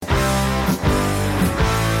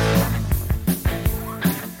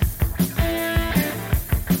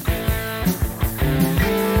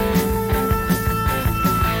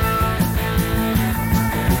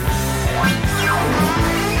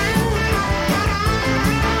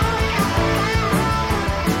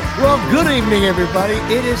Good evening, everybody.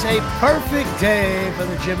 It is a perfect day for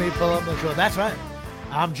the Jimmy Palumbo Show. That's right.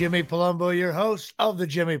 I'm Jimmy Palumbo, your host of the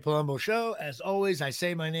Jimmy Palumbo Show. As always, I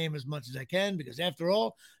say my name as much as I can because, after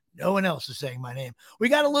all, no one else is saying my name. We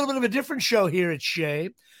got a little bit of a different show here at Shea.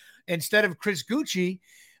 Instead of Chris Gucci,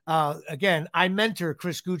 again, I mentor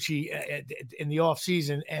Chris Gucci in the off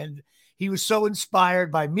season, and he was so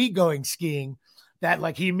inspired by me going skiing that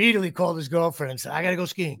like he immediately called his girlfriend and said, I got to go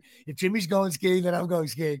skiing. If Jimmy's going skiing, then I'm going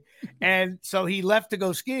skiing. And so he left to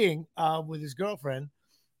go skiing with his girlfriend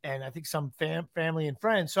and I think some family and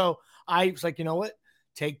friends. So I was like, you know what?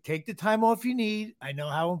 Take the time off you need. I know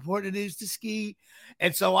how important it is to ski.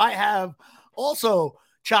 And so I have also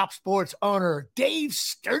Chop Sports owner Dave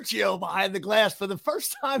Sturcio behind the glass for the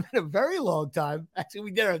first time in a very long time. Actually,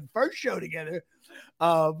 we did our first show together,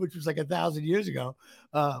 which was like 1,000 years ago.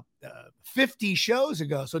 50 shows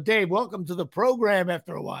ago. So, Dave, welcome to the program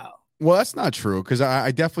after a while. Well, that's not true because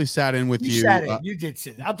I definitely sat in with you. You sat in. You did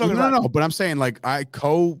sit. I'm talking about. No, but I'm saying like I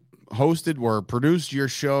co-hosted or produced your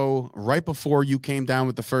show right before you came down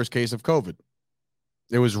with the first case of COVID.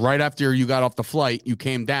 It was right after you got off the flight. You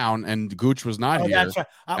came down and Gooch was not here. That's right.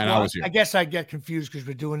 I was here. I guess I get confused because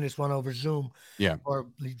we're doing this one over Zoom. Yeah. Or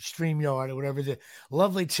StreamYard or whatever. The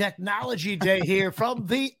lovely technology day here from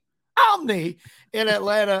the Omni in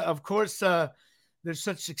Atlanta. Of course, there's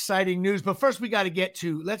such exciting news. But first,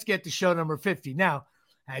 let's get to show number 50. Now,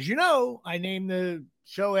 as you know, I named the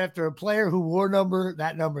show after a player who wore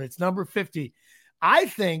that number. It's number 50. I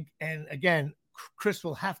think, and again, Chris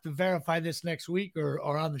will have to verify this next week or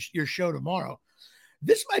on your show tomorrow.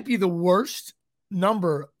 This might be the worst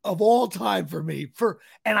number of all time for me.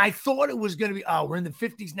 And I thought it was going to be, we're in the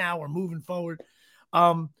 50s now. We're moving forward.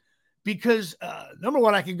 Because number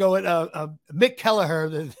one, I can go at Mick Kelleher,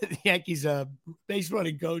 the Yankees base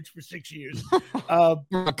running coach for 6 years.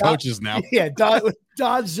 Coaches now. Yeah,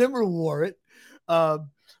 Don Zimmer wore it.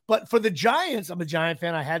 But for the Giants, I'm a Giant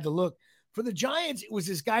fan. I had to look. For the Giants, it was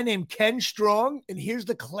this guy named Ken Strong. And here's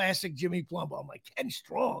the classic Jimmy Palumbo. I'm like, Ken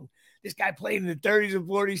Strong? This guy played in the 30s and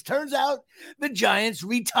 40s. Turns out the Giants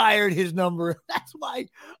retired his number. That's why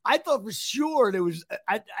I thought for sure there was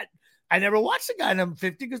I never watched the guy number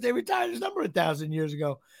 50 because they retired his number 1,000 years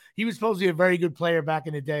ago. He was supposed to be a very good player back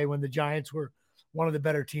in the day when the Giants were one of the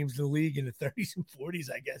better teams in the league in the 30s and 40s,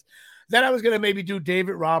 I guess. Then I was going to maybe do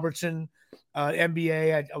David Robertson,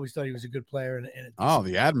 NBA. I always thought he was a good player.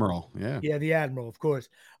 The Admiral. Yeah. Yeah, the Admiral, of course.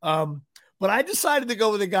 But I decided to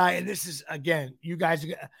go with a guy, and this is, again, you guys,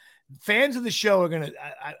 fans of the show are going to,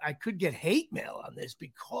 I could get hate mail on this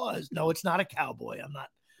because, no, it's not a cowboy. I'm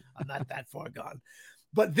not that far gone.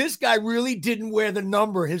 But this guy really didn't wear the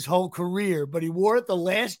number his whole career, but he wore it the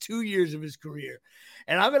last 2 years of his career.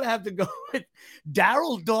 And I'm going to have to go with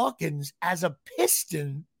Darryl Dawkins as a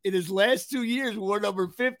Piston in his last 2 years, wore number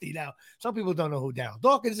 50. Now, some people don't know who Darryl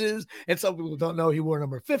Dawkins is, and some people don't know he wore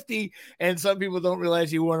number 50, and some people don't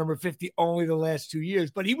realize he wore number 50 only the last 2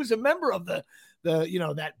 years. But he was a member of the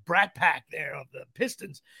that brat pack there of the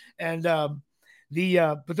Pistons. And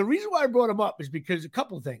but the reason why I brought him up is because a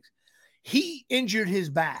couple of things. He injured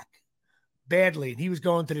his back badly, and he was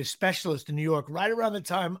going to the specialist in New York right around the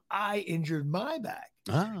time I injured my back.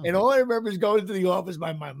 Oh. And all I remember is going to the office.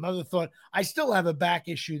 My mother thought I still have a back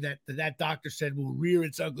issue that doctor said will rear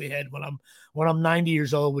its ugly head when I'm 90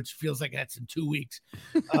 years old, which feels like that's in 2 weeks.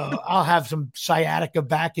 I'll have some sciatica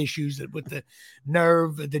back issues with the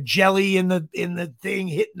nerve, the jelly in the thing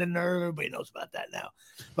hitting the nerve. Everybody knows about that now.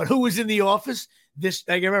 But who was in the office? I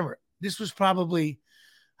can remember. This was probably,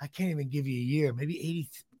 I can't even give you a year, maybe 80,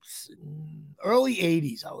 early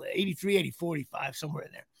 80s, 83, 80, 45, somewhere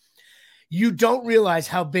in there. You don't realize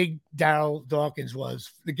how big Darryl Dawkins was.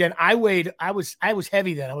 Again, I was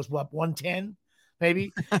heavy then. I was 110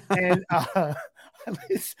 maybe. And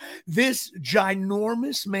this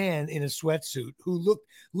ginormous man in a sweatsuit who looked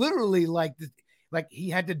literally like he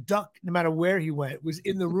had to duck no matter where he went, was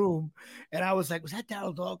in the room. And I was like, was that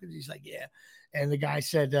Darryl Dawkins? He's like, yeah. And the guy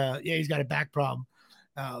said, yeah, he's got a back problem.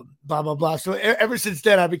 Blah, blah, blah. So ever since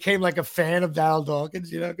then, I became like a fan of Darryl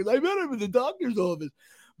Dawkins, because I met him in the doctor's office.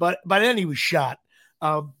 But then he was shot.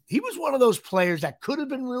 He was one of those players that could have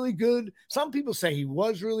been really good. Some people say he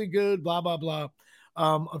was really good, blah, blah, blah.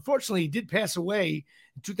 Unfortunately, he did pass away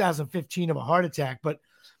in 2015 of a heart attack. But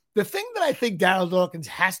the thing that I think Darryl Dawkins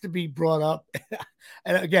has to be brought up,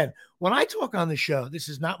 and again, when I talk on the show, this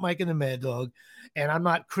is not Mike and the Mad Dog, and I'm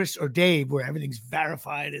not Chris or Dave where everything's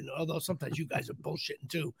verified, and although sometimes you guys are bullshitting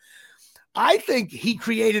too. I think he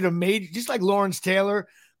created a major, just like Lawrence Taylor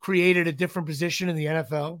created a different position in the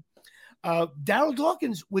NFL. Darryl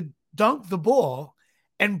Dawkins would dunk the ball,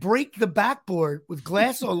 and break the backboard with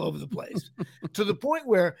glass all over the place to the point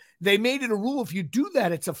where they made it a rule. If you do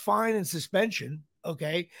that, it's a fine and suspension.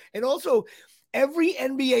 Okay. And also, every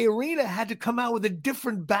NBA arena had to come out with a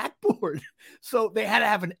different backboard. So they had to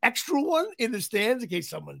have an extra one in the stands in case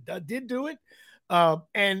someone did do it.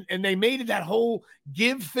 And they made it that whole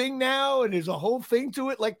give thing now, and there's a whole thing to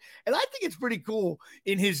it. Like, and I think it's pretty cool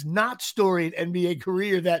in his not storied NBA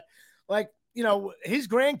career that, like, you know, his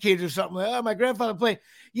grandkids or something like, oh, my grandfather played.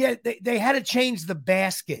 Yeah, they had to change the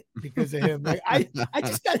basket because of him. Like, I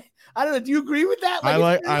just got, I don't know. Do you agree with that?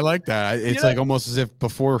 Like, I like that. It's like almost as if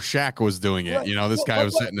before Shaq was doing it. You know, this guy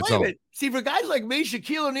was setting this up. See, for guys like me,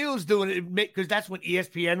 Shaquille O'Neal was doing it because that's when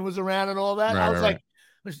ESPN was around and all that. I was like,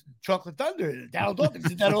 Chocolate Thunder, Daryl Dawkins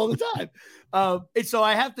did that all the time. And so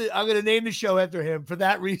I'm going to name the show after him for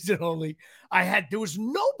that reason only. There was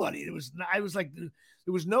nobody. There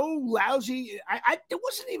was no lousy. There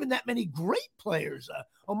wasn't even that many great players.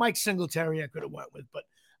 Mike Singletary I could have went with, but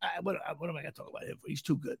what am I going to talk about him for? He's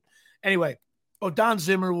too good. Anyway, Don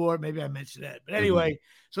Zimmer wore. Maybe I mentioned that, but anyway,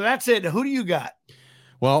 So that's it. Who do you got?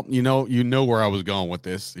 Well, you know where I was going with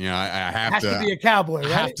this. You know, I have to be a Cowboy,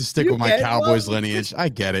 right? I have to stick with my Cowboys lineage. I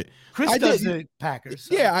get it. Chris does the Packers.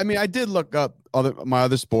 So. Yeah, I mean, I did look up my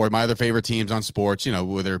other favorite teams on sports. You know,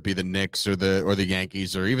 whether it be the Knicks or the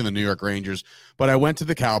Yankees or even the New York Rangers. But I went to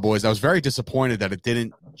the Cowboys. I was very disappointed that it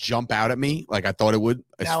didn't jump out at me like I thought it would.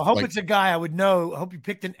 Now, I hope it's a guy I would know. I hope you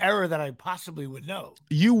picked an error that I possibly would know.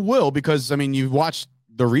 You will, because I mean, you've watched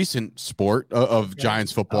the recent sport of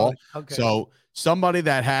Giants football. Okay. So somebody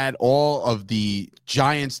that had all of the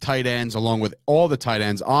Giants tight ends along with all the tight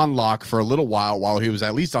ends on lock for a little while he was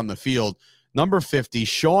at least on the field. Number 50,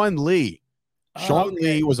 Sean Lee. Sean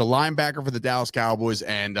Lee was a linebacker for the Dallas Cowboys,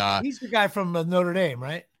 and he's the guy from Notre Dame,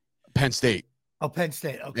 right? Penn State. Oh, Penn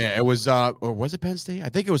State. Okay. Yeah, it was or was it Penn State? I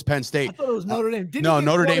think it was Penn State. I thought it was Notre Dame.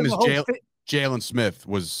 Notre Dame is Jalen Smith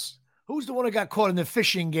was. Who's the one who got caught in the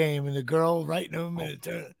fishing game and the girl writing him? I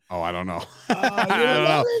don't know. I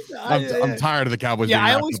don't know. I'm tired of the Cowboys being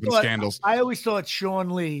wrapped up in scandals. I always thought Sean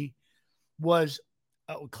Lee was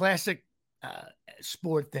a classic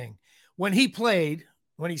sport thing. When he stayed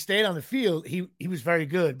on the field, he was very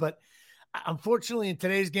good. But unfortunately, in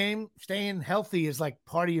today's game, staying healthy is like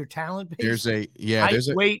part of your talent base.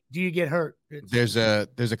 Wait, do you get hurt? There's a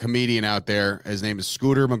comedian out there. His name is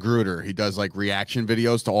Scooter Magruder. He does like reaction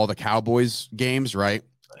videos to all the Cowboys games, right?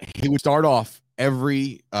 He would start off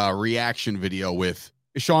every reaction video with,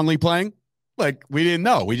 is Sean Lee playing? Like, we didn't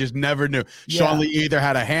know. We just never knew. Yeah. Sean Lee either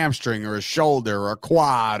had a hamstring or a shoulder or a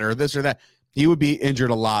quad or this or that. He would be injured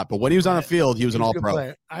a lot. But when he was on the field, he was an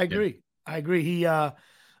all-pro. I agree. He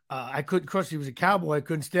I couldn't, of course, he was a Cowboy. I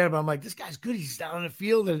couldn't stand him. I'm like, this guy's good. He's down on the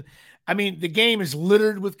field. And I mean, the game is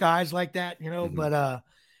littered with guys like that, you know, but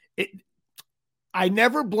I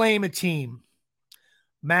never blame a team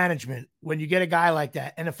management when you get a guy like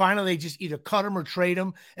that. And then finally they just either cut him or trade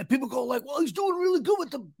him. And people go like, well, he's doing really good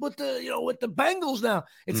with the Bengals now.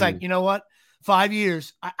 It's like, you know what? 5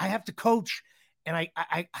 years, I have to coach. And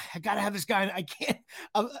I got to have this guy. I can't,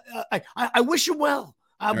 I wish him well.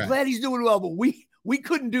 I'm glad he's doing well, but we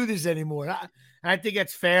couldn't do this anymore. I think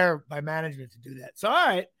that's fair by management to do that. So, all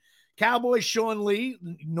right, Cowboys, Sean Lee.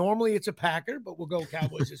 Normally it's a Packer, but we'll go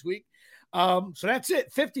Cowboys this week. So that's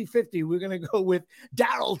it, 50-50. We're going to go with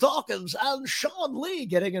Daryl Dawkins and Sean Lee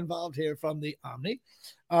getting involved here from the Omni.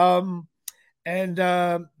 And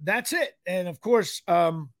that's it. And, of course,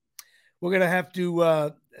 we're going to have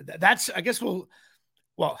to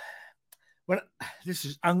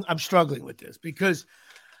I'm struggling with this because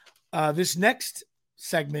this next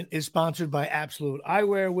segment is sponsored by Absolute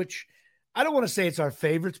Eyewear, which I don't want to say it's our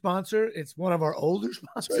favorite sponsor. It's one of our older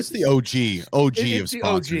sponsors. It's the OG it's of the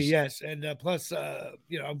sponsors. OG, yes. And plus,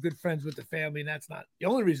 I'm good friends with the family, and that's not the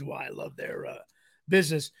only reason why I love their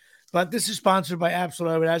business. But this is sponsored by Absolute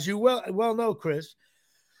Eyewear. As you well know, Chris.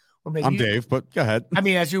 I'm Dave, but go ahead. I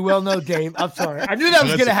mean, as you well know, Dave, I'm sorry. I knew that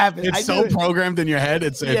was going to happen. It's so programmed in your head.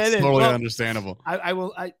 It's totally understandable.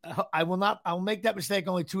 I'll make that mistake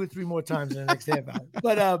only 2 or 3 more times in the next half hour.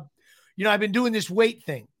 But, I've been doing this weight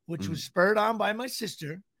thing, which was spurred on by my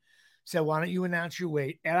sister. Said, why don't you announce your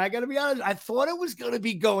weight? And I got to be honest, I thought it was going to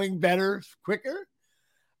be going better, quicker.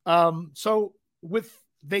 So with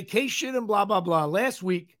vacation and blah, blah, blah, last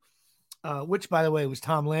week, which, by the way, was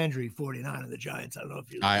Tom Landry, 49 of the Giants. I don't know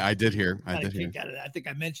if you. I did hear. I think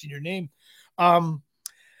I mentioned your name.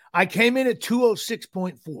 I came in at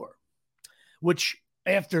 206.4, which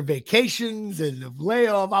after vacations and the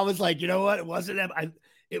layoff, I was like, you know what? It wasn't.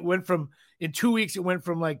 It went from in 2 weeks. It went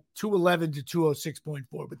from like 211 to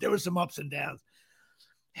 206.4. But there were some ups and downs.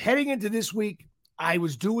 Heading into this week, I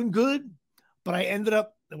was doing good, but I ended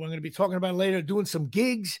up that we're going to be talking about later, doing some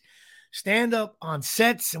gigs, stand up on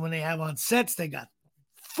sets. And when they have on sets, they got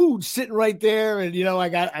food sitting right there. And, I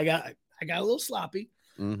got a little sloppy.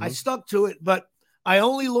 I stuck to it, but I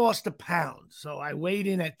only lost a pound. So I weighed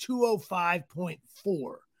in at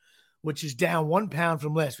 205.4, which is down 1 pound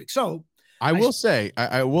from last week. So I will say,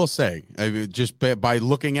 just by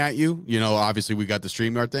looking at you, obviously we got the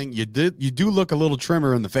StreamYard thing. You do look a little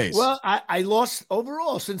trimmer in the face. Well, I lost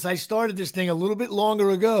overall since I started this thing a little bit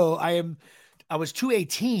longer ago. I was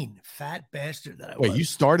 218, fat bastard that I was. Wait, you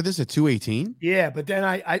started this at 218? Yeah, but then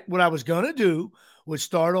I what I was gonna do was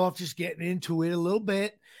start off just getting into it a little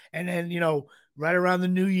bit, and then right around the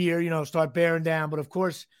new year, start bearing down. But of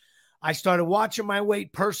course, I started watching my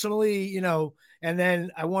weight personally, and then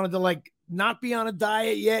I wanted to not be on a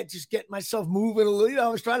diet yet, just get myself moving a little. I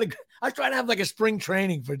was trying to have like a spring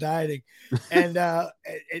training for dieting, and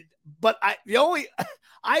but I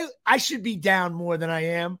should be down more than I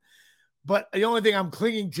am. But the only thing I'm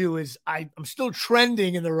clinging to is I'm still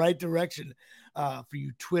trending in the right direction for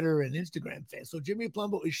you Twitter and Instagram fans. So Jimmy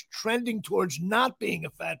Palumbo is trending towards not being a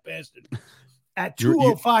fat bastard at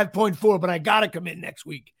 205.4, but I got to come in next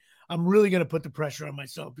week. I'm really going to put the pressure on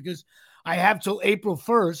myself because I have till April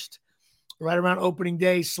 1st, right around opening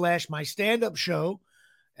day / my stand-up show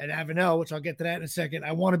at Avenel, which I'll get to that in a second.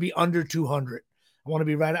 I want to be under 200. I want to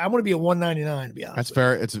be right. I want to be a 199, to be honest. That's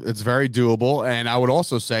fair. It's very doable. And I would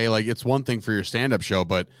also say, it's one thing for your stand-up show,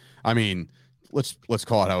 but I mean, let's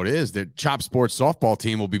call it how it is. The Chop Sports softball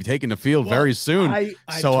team will be taking the field very soon. I'm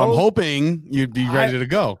hoping you'd be ready to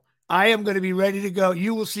go. I am going to be ready to go.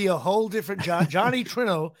 You will see a whole different Johnny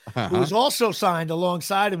Trino, who is also signed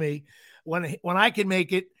alongside of me. When I can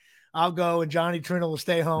make it, I'll go, and Johnny Trino will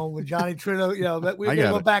stay home. With Johnny Trino, we're going to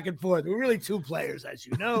go back and forth. We're really two players, as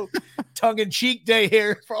you know. Tongue-in-cheek day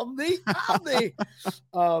here from me.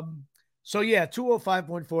 So, yeah,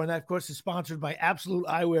 205.4. And that, of course, is sponsored by Absolute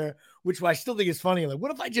Eyewear, which I still think is funny. Like,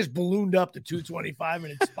 what if I just ballooned up to 225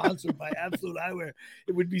 and it's sponsored by Absolute Eyewear?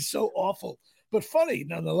 It would be so awful, but funny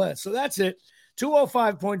nonetheless. So that's it.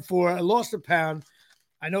 205.4. I lost a pound.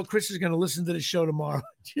 I know Chris is going to listen to the show tomorrow.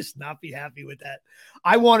 Just not be happy with that.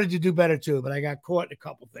 I wanted to do better too, but I got caught in a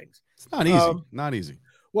couple things. It's not easy. Not easy.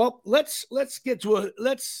 Well, let's get to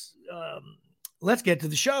the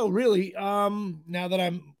show. Really, now that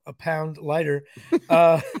I'm a pound lighter.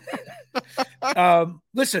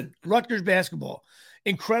 Listen, Rutgers basketball,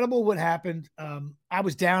 incredible what happened. I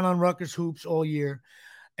was down on Rutgers hoops all year,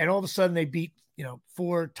 and all of a sudden they beat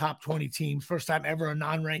 4 top 20 teams. First time ever a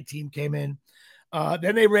non-ranked team came in.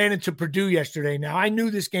 Then they ran into Purdue yesterday. Now, I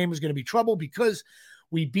knew this game was going to be trouble because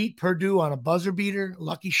we beat Purdue on a buzzer beater,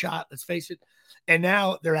 lucky shot, let's face it. And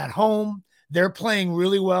now they're at home. They're playing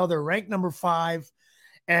really well. They're ranked number 5.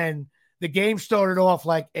 And the game started off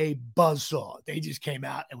like a buzzsaw. They just came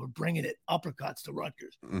out and were bringing it uppercuts to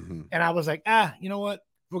Rutgers. And I was like, you know what?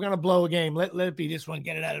 We're going to blow a game. Let it be this one.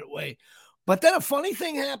 Get it out of the way. But then a funny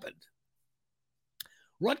thing happened.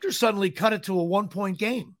 Rutgers suddenly cut it to a 1-point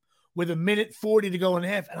game with 1:40 to go in the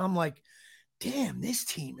half. And I'm like, damn, this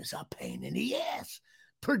team is a pain in the ass.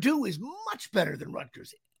 Purdue is much better than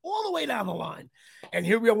Rutgers all the way down the line. And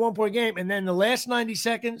here we are, 1-point game. And then the last 90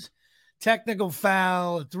 seconds, technical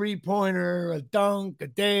foul, a 3-pointer, a dunk, a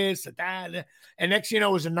this, a that. And next thing you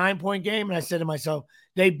know, it was a 9-point game. And I said to myself,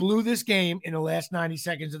 they blew this game in the last 90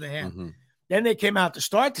 seconds of the half. Then they came out to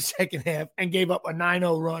start the second half and gave up a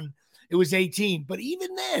 9-0 run. It was 18. But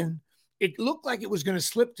even then, it looked like it was going to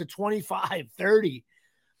slip to 25, 30.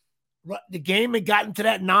 The game had gotten to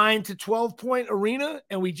that 9 to 12 point arena,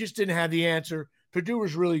 and we just didn't have the answer. Purdue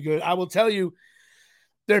was really good. I will tell you,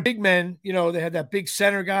 they're big men. They had that big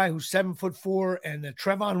center guy who's 7'4", and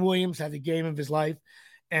Trevon Williams had the game of his life,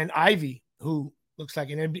 and Ivy, who looks like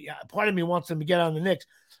an NBA. Part of me wants them to get on the Knicks,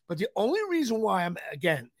 but the only reason why I'm,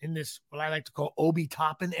 again, in this, what I like to call Obi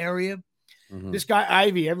Toppin area, this guy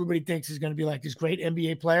Ivy, everybody thinks is going to be like this great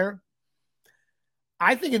NBA player.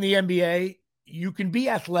 I think in the NBA, you can be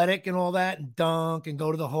athletic and all that and dunk and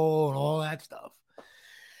go to the hole and all that stuff.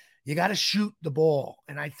 You got to shoot the ball.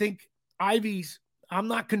 And I think Ivy's, I'm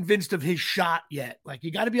not convinced of his shot yet. Like,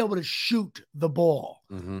 you got to be able to shoot the ball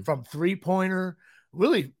from 3-pointer.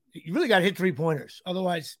 Really, you really got to hit 3-pointers.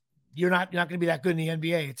 Otherwise, you're not going to be that good in the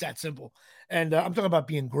NBA. It's that simple. And I'm talking about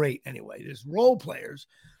being great anyway. There's role players.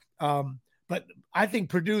 But I think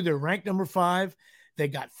Purdue, they're ranked number 5. They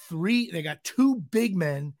got 2 big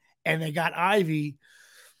men, and they got Ivy.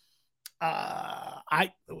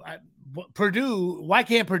 Purdue, why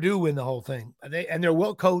can't Purdue win the whole thing? They're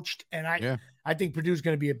well coached, and I think Purdue's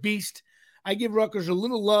going to be a beast. I give Rutgers a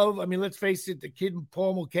little love. I mean, let's face it, the kid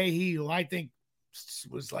Paul Mulcahy, who I think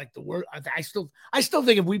was like the worst. I still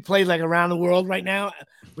think if we played like around the world right now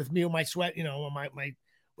with me with my sweat,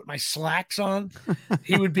 with my slacks on,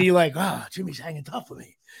 he would be like, Jimmy's hanging tough with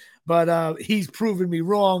me. But he's proven me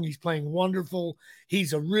wrong. He's playing wonderful.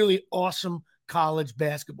 He's a really awesome college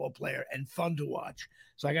basketball player and fun to watch.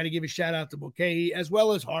 So I got to give a shout out to Mulcahy as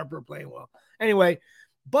well as Harper playing well. Anyway,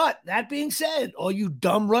 but that being said, all you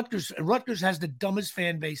dumb Rutgers has the dumbest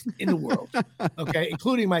fan base in the world, okay,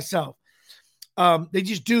 including myself.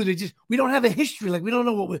 We don't have a history. Like, we don't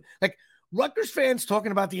know what like Rutgers fans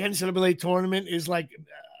talking about the NCAA tournament is like,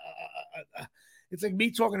 it's like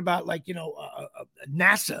me talking about like,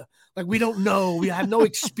 NASA. Like, we don't know. We have no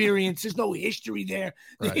experience. There's no history there.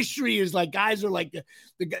 The history is like guys are like the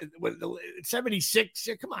 76.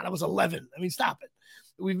 Come on, I was 11. I mean, stop it.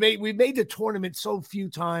 We made the tournament so few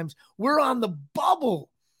times. We're on the bubble.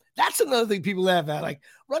 That's another thing people laugh at. Like,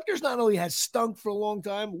 Rutgers not only has stunk for a long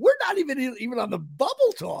time, we're not even on the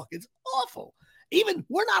bubble talk. It's awful. Even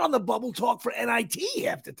we're not on the bubble talk for NIT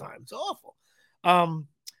half the time. It's awful.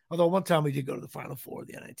 Although one time we did go to the Final Four of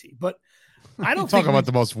the NIT, but I don't talk about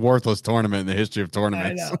the most worthless tournament in the history of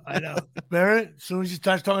tournaments. I know. Barrett, as soon as you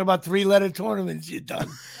start talking about 3-letter tournaments, you're done.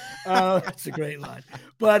 That's a great line.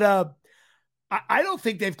 But I don't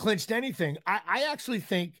think they've clinched anything. I actually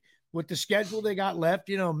think with the schedule they got left,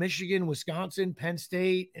 Michigan, Wisconsin, Penn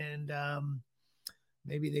State, and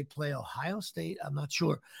maybe they play Ohio State. I'm not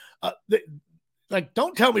sure.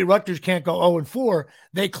 Don't tell me Rutgers can't go 0-4.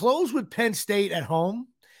 They close with Penn State at home.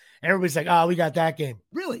 Everybody's like, we got that game.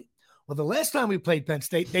 Really? Well, the last time we played Penn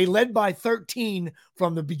State, they led by 13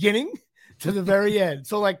 from the beginning to the very end.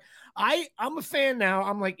 So, like, I'm a fan now.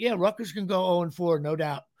 I'm like, yeah, Rutgers can go 0-4, no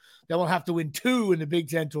doubt. They won't have to win 2 in the Big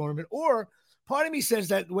Ten tournament. Or part of me says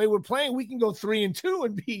that the way we're playing, we can go 3-2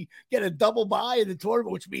 and get a double bye in the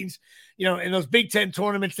tournament, which means, in those Big Ten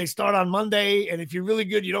tournaments, they start on Monday, and if you're really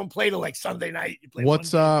good, you don't play till like Sunday night. You play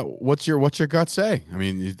what's your gut say? I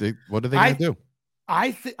mean, what are they going to do?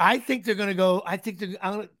 I think they're going to go. I think they're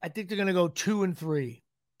going to go 2-3,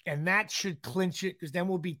 and that should clinch it, because then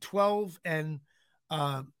we'll be 12-8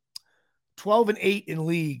 in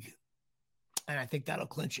league, and I think that'll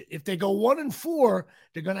clinch it. If they go 1-4,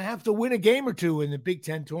 they're going to have to win a game or two in the Big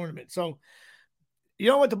Ten tournament. So, you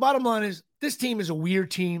know what? The bottom line is, this team is a weird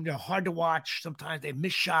team. They're hard to watch. Sometimes they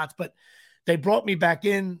miss shots, but they brought me back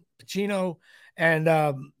in, Pacino.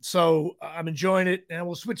 And so I'm enjoying it. And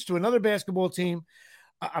we'll switch to another basketball team.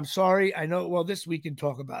 I'm sorry. I know. Well, this we can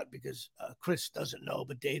talk about because Chris doesn't know.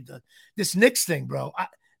 But Dave, this Knicks thing, bro.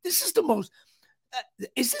 This is the most.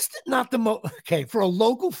 Is this not the most? Okay, for a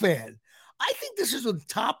local fan, I think this is the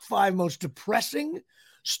top 5 most depressing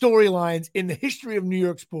storylines in the history of New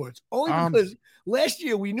York sports. Only because last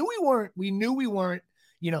year we knew we weren't.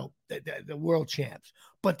 The world champs,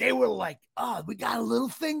 but they were like, we got a little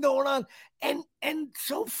thing going on, and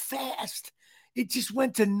so fast it just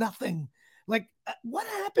went to nothing. Like, what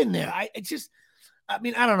happened there? I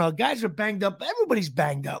don't know. Guys are banged up. Everybody's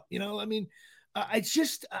banged up. It's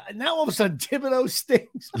just now all of a sudden Thibodeau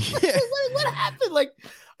stings. What happened? Like,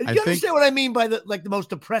 you understand what I mean by the most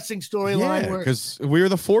depressing storyline? Yeah, because we were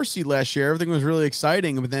the 4 seed last year. Everything was really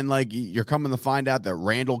exciting, but then you're coming to find out that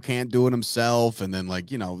Randall can't do it himself, and then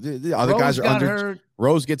the other guys are hurt.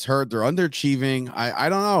 Rose gets hurt. They're underachieving. I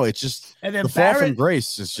don't know. It's just, and then the fall from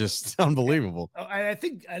grace is just unbelievable. I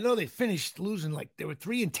know they finished losing, they were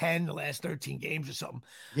 3-10 the last 13 games or something.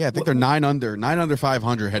 Yeah, I think they're 9 under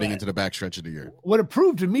 500 heading into the backstretch of the year. What it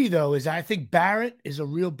proved to me, though, is I think Barrett is a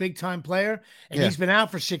real big time player, and he's been out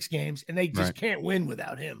for 6 games, and they just can't win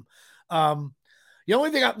without him. The only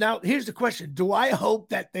thing now, here's the question: do I hope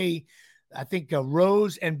that I think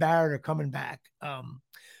Rose and Barrett are coming back?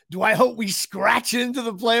 Do I hope we scratch into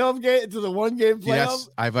the playoff game, to the 1-game playoff?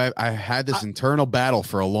 Yes, I had this internal battle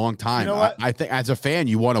for a long time. You know I think as a fan,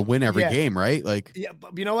 you want to win every game, right? But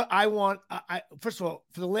you know what? First of all,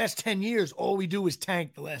 for the last 10 years, all we do is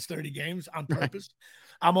tank the last 30 games on purpose.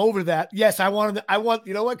 I'm over that. Yes, you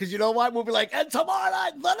know what? Because you know what? We'll be like, and tomorrow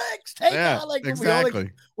night, the Knicks take on.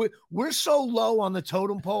 Exactly. We're so low on the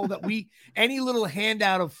totem pole that any little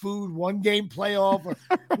handout of food, 1-game playoff, or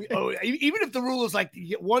even if the rule is you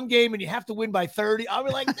get 1 game and you have to win by 30, I'll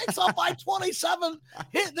be like, Knicks up by 27.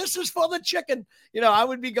 This is for the chicken. I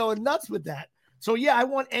would be going nuts with that. So yeah, I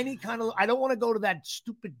want any kind of. I don't want to go to that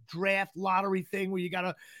stupid draft lottery thing where you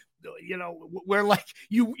gotta. Where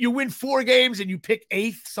you win 4 games and you pick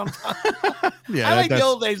 8th sometimes. I like the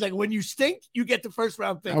old days, when you stink, you get the first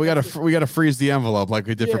round pick. We gotta freeze the envelope like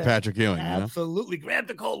we did for Patrick Ewing. Absolutely, grab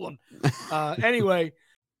the cold one. Anyway.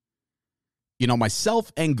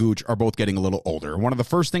 Myself and Gooch are both getting a little older. One of the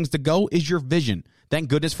first things to go is your vision. Thank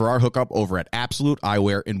goodness for our hookup over at Absolute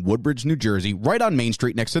Eyewear in Woodbridge, New Jersey, right on Main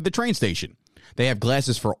Street next to the train station. They have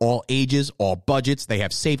glasses for all ages, all budgets. They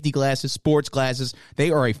have safety glasses, sports glasses. They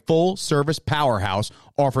are a full-service powerhouse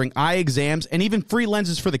offering eye exams and even free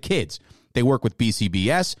lenses for the kids. They work with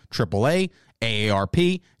BCBS, AAA,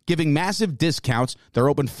 AARP, giving massive discounts. They're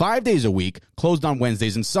open 5 days a week, closed on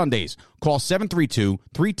Wednesdays and Sundays. Call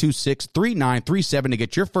 732-326-3937 to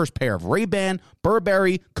get your first pair of Ray-Ban,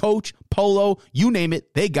 Burberry, Coach, Polo, you name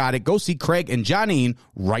it, they got it. Go see Craig and Johnine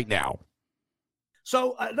right now.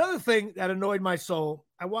 So another thing that annoyed my soul,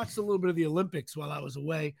 I watched a little bit of the Olympics while I was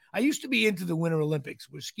away. I used to be into the Winter Olympics.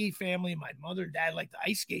 We're a ski family. My mother and dad liked to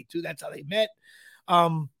ice skate too. That's how they met.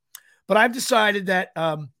 But I've decided that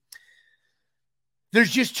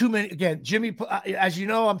there's just too many. Again, Jimmy, as you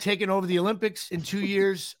know, I'm taking over the Olympics in 2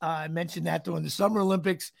 years. I mentioned that during the Summer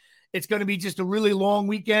Olympics. It's going to be just a really long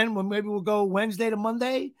weekend when maybe we'll go Wednesday to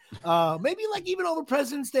Monday. Maybe like even over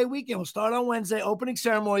President's Day weekend. We'll start on Wednesday. Opening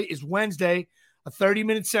ceremony is Wednesday, a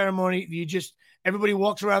 30-minute ceremony. Everybody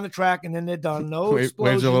walks around the track and then they're done. No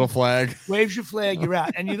explosion. Waves your little flag. Waves your flag. You're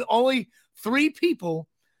out. And you're the only three people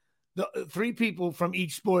from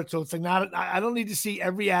each sport. So it's like I don't need to see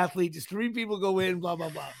every athlete. Just three people go in, blah, blah,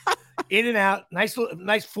 blah. In and out. Nice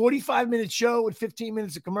 45-minute show with 15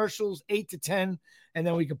 minutes of commercials, 8 to 10. And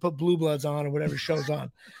then we can put Blue Bloods on or whatever show's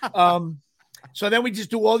on. So then we just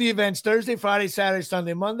do all the events Thursday, Friday, Saturday,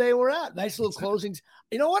 Sunday, Monday. We're out. Nice little closings.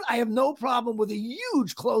 You know what? I have no problem with a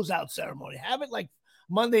huge closeout ceremony. Have it like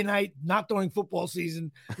Monday night, not during football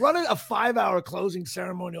season. Run a 5-hour closing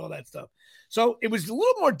ceremony, all that stuff. So it was a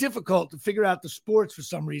little more difficult to figure out the sports for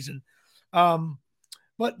some reason.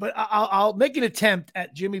 But I'll make an attempt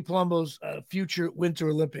at Jimmy Palumbo's future Winter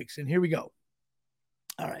Olympics. And here we go.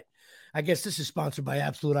 All right. I guess this is sponsored by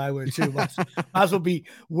Absolute Eyewear too. Might as well be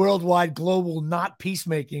worldwide, global, not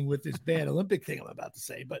peacemaking with this bad Olympic thing I'm about to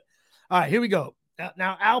say. But all right, here we go.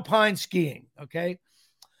 Now alpine skiing, okay?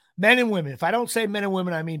 Men and women. If I don't say men and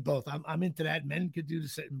women, I mean both. I'm into that. Men could do the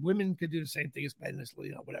same. Women could do the same thing as men,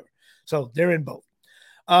 whatever. So they're in both.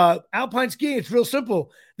 Alpine skiing, it's real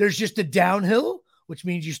simple. There's just a downhill, which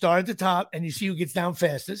means you start at the top and you see who gets down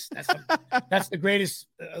fastest. That's the greatest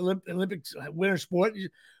Olympics winter sport. You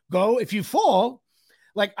go. If you fall,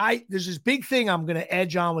 there's this big thing I'm going to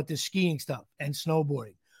edge on with the skiing stuff and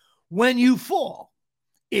snowboarding. When you fall,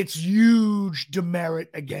 it's huge demerit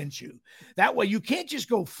against you. That way, you can't just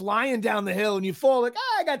go flying down the hill and you fall like,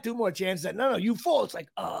 I got 2 more chances. No, you fall. It's like,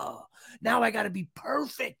 now I got to be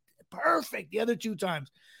perfect the other 2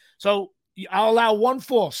 times. So I'll allow 1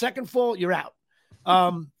 fall. Second fall, you're out.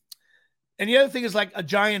 And the other thing is like a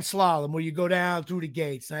giant slalom where you go down through the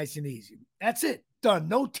gates, nice and easy. That's it. Done.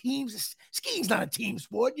 No teams. Skiing's not a team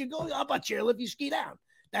sport. You go up a chairlift, you ski down.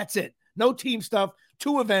 That's it. No team stuff.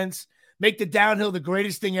 2 events. Make the downhill the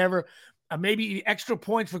greatest thing ever. Maybe extra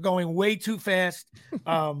points for going way too fast.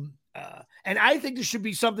 And I think there should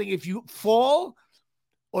be something if you fall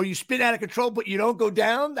or you spin out of control, but you don't go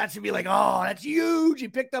down, that should be like, oh, that's huge. You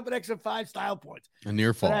picked up an extra 5 style points. A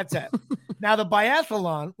near fall. So that's it. Now, the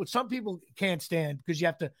biathlon, which some people can't stand because you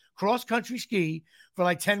have to cross-country ski for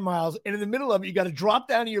like 10 miles. And in the middle of it, you got to drop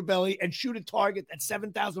down to your belly and shoot a target that's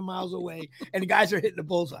 7,000 miles away. And the guys are hitting the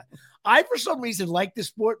bullseye. I, for some reason, like this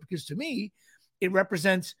sport because to me, it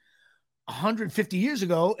represents 150 years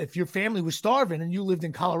ago. If your family was starving and you lived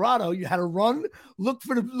in Colorado, you had to run, look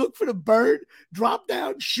for the bird, drop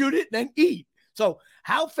down, shoot it, and then eat. So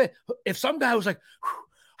if some guy was like,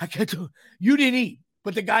 I can't do it, you didn't eat.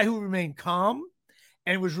 But the guy who remained calm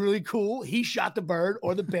and was really cool, he shot the bird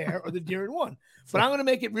or the bear or the deer and won. But I'm going to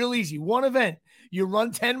make it real easy. 1 event, you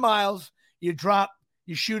run 10 miles, you drop,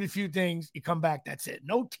 you shoot a few things, you come back. That's it.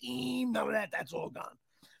 No team, none of that. That's all gone.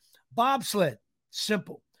 Bobsled,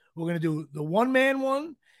 simple. We're going to do the 1-man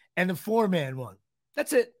one and the 4-man one.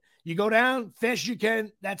 That's it. You go down fast as you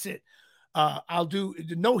can. That's it. I'll do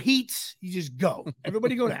no heats. You just go.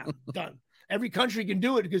 Everybody go down. Done. Every country can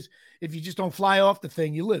do it because if you just don't fly off the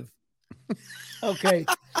thing, you live. Okay.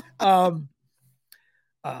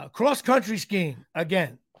 Cross-country skiing.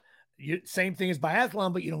 Again, same thing as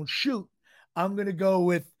biathlon, but you don't shoot. I'm going to go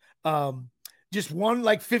with just one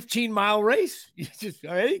 15-mile race. You just,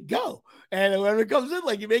 all right, go. And whoever comes in,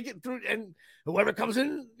 you make it through. And whoever comes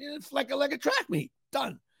in, it's like a track meet.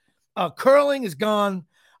 Done. Curling is gone.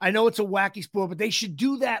 I know it's a wacky sport, but they should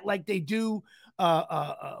do that like they do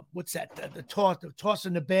what's that? The toss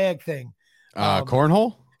in the bag thing.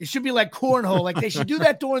 Cornhole? It should be like cornhole. Like they should do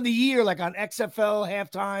that during the year, like on XFL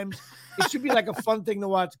halftimes. It should be like a fun thing to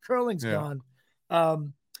watch. Curling's gone.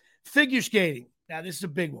 Figure skating. Now, this is a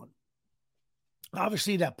big one.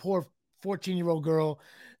 Obviously, that poor 14-year-old girl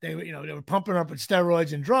They were pumping her up with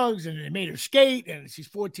steroids and drugs, and they made her skate, and she's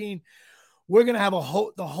 14. We're going to have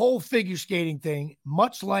the whole figure skating thing,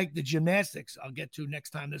 much like the gymnastics I'll get to next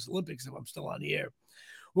time there's Olympics if I'm still on the air.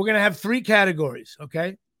 We're going to have 3 categories,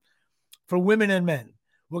 okay, for women and men.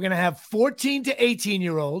 We're going to have 14 to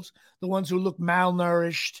 18-year-olds, the ones who look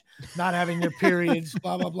malnourished, not having their periods,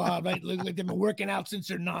 blah, blah, blah, right? Look like they've been working out since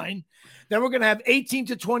they're 9. Then we're going to have 18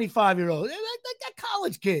 to 25-year-olds, like that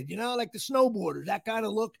college kid, like the snowboarders, that kind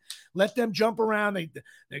of look. Let them jump around.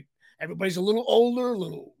 Everybody's a little older,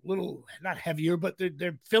 little not heavier, but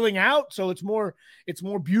they're filling out, so it's more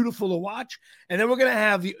beautiful to watch. And then we're going to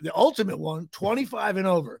have the ultimate one, 25 and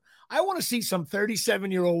over. I want to see some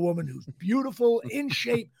 37-year-old woman who's beautiful, in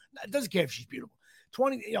shape. Doesn't care if she's beautiful.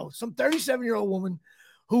 Some 37-year-old woman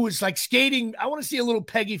who is like skating. I want to see a little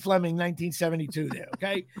Peggy Fleming, 1972 there,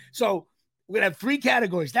 okay? So we're going to have 3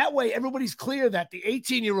 categories. That way, everybody's clear that the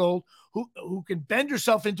 18-year-old who can bend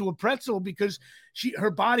herself into a pretzel because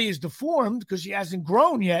her body is deformed because she hasn't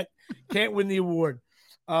grown yet, can't win the award.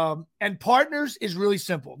 And partners is really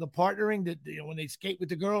simple. The partnering, when they skate with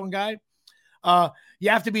the girl and guy, you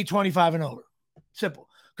have to be 25 and over. Simple.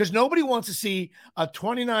 Because nobody wants to see a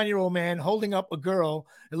 29-year-old man holding up a girl.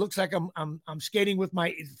 It looks like I'm skating with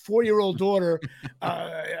my 4-year-old daughter,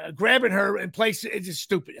 grabbing her in place. It's just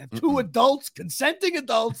stupid. Have 2 adults, consenting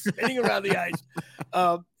adults, spinning around the ice,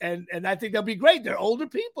 and I think they'll be great. They're older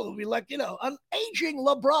people. It'll be like an aging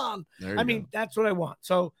LeBron. I mean, that's what I want.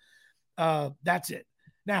 So that's it.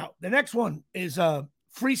 Now the next one is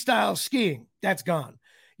freestyle skiing. That's gone.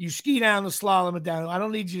 You ski down the slalom and down. I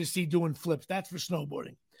don't need you to see doing flips. That's for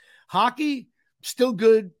snowboarding. Hockey, still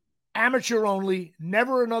good. Amateur only.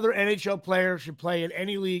 Never another NHL player should play in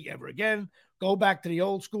any league ever again. Go back to the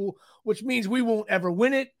old school, which means we won't ever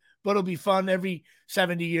win it, but it'll be fun. Every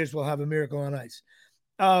 70 years, we'll have a Miracle on Ice.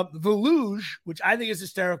 The luge, which I think is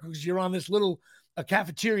hysterical because you're on this little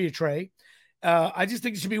cafeteria tray. I just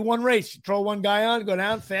think it should be one race. You throw one guy on, go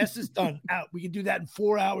down, fastest, done, out. We can do that in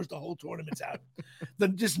 4 hours. The whole tournament's out.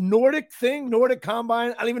 This Nordic thing, Nordic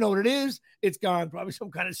Combine, I don't even know what it is. It's gone. Probably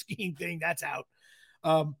some kind of skiing thing. That's out.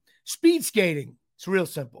 Speed skating. It's real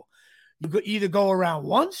simple. You either go around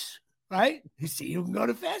once, right? You see who can go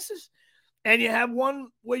the fastest. And you have one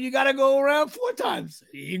where you got to go around 4 times.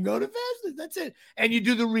 You can go the fastest. That's it. And you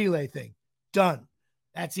do the relay thing. Done.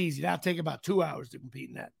 That's easy. That'll take about 2 hours to compete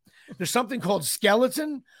in that. There's something called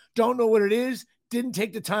skeleton. Don't know what it is. Didn't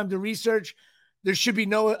take the time to research. There should be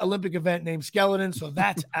no Olympic event named skeleton, so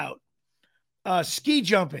that's out. Ski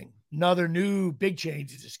jumping. Another new big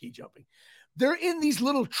change to ski jumping. They're in these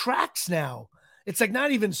little tracks now. It's like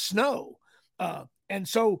not even snow. And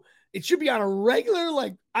so it should be on a regular,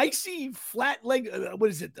 like icy, flat leg. What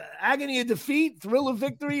is it? The agony of defeat, thrill of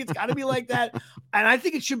victory. It's got to be like that. And I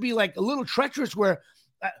think it should be like a little treacherous where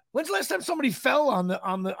when's the last time somebody fell on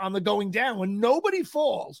the going down? When nobody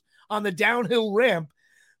falls on the downhill ramp,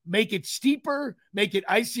 make it steeper, make it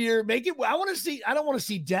icier, make it. I don't want to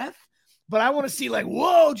see death, but I want to see like,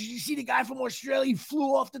 whoa, did you see the guy from Australia? He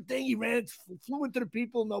flew off the thing. He flew into the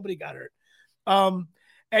people. Nobody got hurt.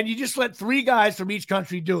 And you just let 3 guys from each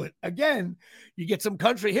country do it. Again, you get some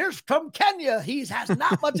country. Here's from Kenya. He has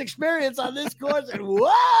not much experience on this course. And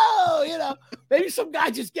whoa, maybe some guy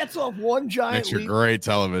just gets off one giant leap. Makes your great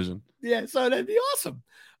television. Yeah, so that'd be awesome.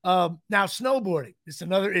 Now, snowboarding is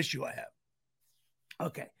another issue I have.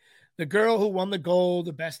 Okay. The girl who won the gold,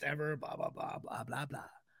 the best ever, blah, blah, blah, blah, blah, blah.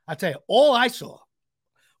 I'll tell you, all I saw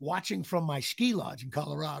watching from my ski lodge in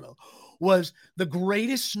Colorado was the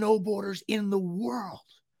greatest snowboarders in the world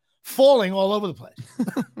falling all over the place.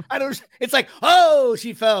 It's like, oh,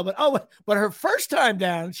 she fell, but her first time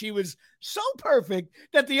down, she was so perfect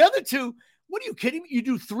that the other 2, what are you kidding me? You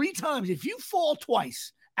do 3 times. If you fall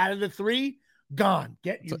twice out of the 3, gone.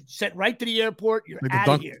 Get you sent right to the airport. You're like out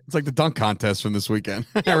of here. It's like the dunk contest from this weekend.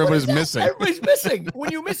 Everybody's missing. Everybody's missing.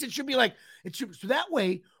 When you miss, it should be like so that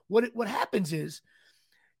way. What happens is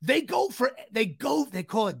they call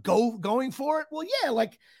it going for it. Well, yeah,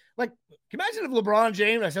 like imagine if LeBron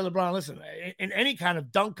James, I said, LeBron, listen, in any kind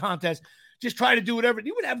of dunk contest, just try to do whatever.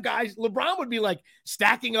 You would have guys, LeBron would be like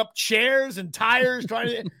stacking up chairs and tires, trying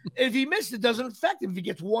to, if he missed, it doesn't affect him. If he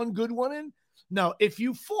gets one good one in, no, if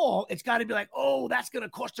you fall, it's got to be like, oh, that's going to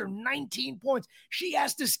cost her 19 points. She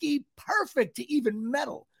has to ski perfect to even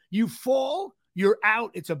medal. You fall, you're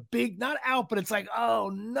out. It's a big, not out, but it's like, oh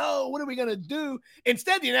no, what are we going to do?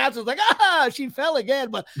 Instead, the announcer's like, she fell again.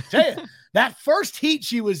 But tell you, that first heat,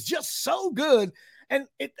 she was just so good. And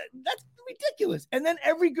that's ridiculous. And then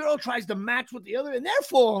every girl tries to match with the other and they're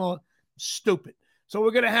falling on. Stupid. So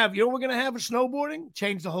we're going to have, we're going to have a snowboarding,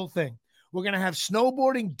 change the whole thing. We're going to have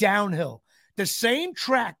snowboarding downhill. the same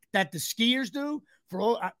track that the skiers do for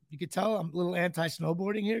all. You can tell I'm a little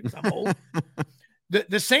anti-snowboarding here because I'm old.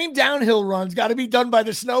 The same downhill run's got to be done by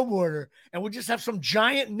the snowboarder, and we'll just have some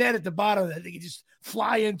giant net at the bottom that they can just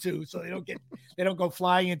fly into, so they don't go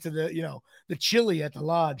flying into the chili at the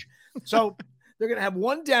lodge. So they're gonna have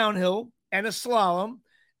one downhill and a slalom,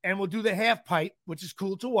 and we'll do the half pipe, which is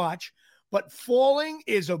cool to watch. But falling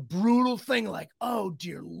is a brutal thing. Like, oh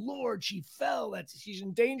dear Lord, she fell. She's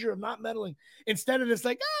in danger of not medaling. Instead of just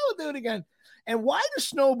like, oh, we'll do it again. And why do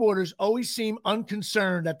snowboarders always seem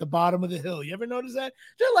unconcerned at the bottom of the hill? You ever notice that?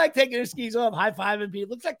 They're like taking their skis off, high-fiving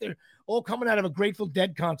people. Looks like they're all coming out of a Grateful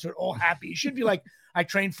Dead concert, all happy. You should be like, I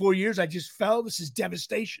trained 4 years. I just fell. This is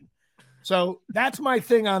devastation. So that's my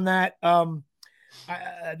thing on that.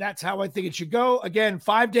 That's how I think it should go. Again,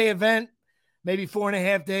 5-day event, maybe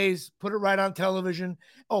 4.5 days. Put it right on television.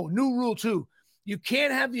 Oh, new rule too. You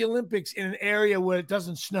can't have the Olympics in an area where it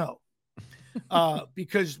doesn't snow.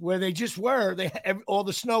 Because where they just were, all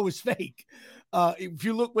the snow was fake. If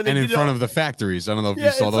you look when they in front of the factories, I don't know if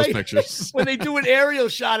you saw those pictures. When they do an aerial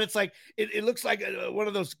shot, it's like it looks like one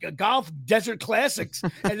of those golf desert classics,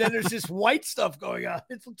 and then there's this white stuff going on.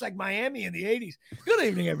 It looks like Miami in the '80s. Good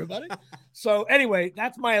evening, everybody. So anyway,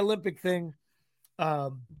 that's my Olympic thing.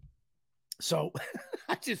 So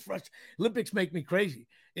I just Olympics make me crazy.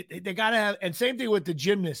 They got to have, and same thing with the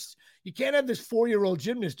gymnasts. You can't have this 4-year-old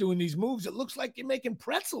gymnast doing these moves. It looks like you're making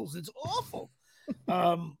pretzels. It's awful.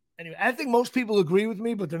 Anyway, I think most people agree with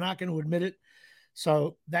me, but they're not going to admit it.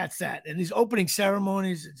 So that's that. And these opening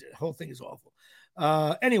ceremonies, the whole thing is awful.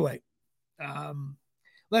 Anyway,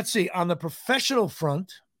 let's see. On the professional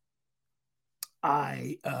front,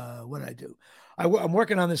 what did I do? I'm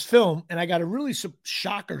working on this film, and I got a really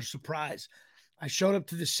shocker surprise. I showed up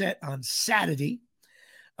to the set on Saturday,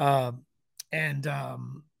 and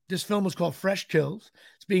this film was called Fresh Kills.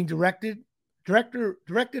 It's being directed,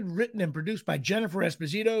 written, and produced by Jennifer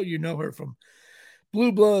Esposito. You know her from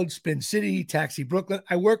Blue Bloods, Spin City, Taxi Brooklyn.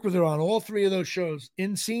 I worked with her on all 3 of those shows,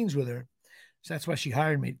 in scenes with her. So that's why she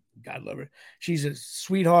hired me. God love her. She's a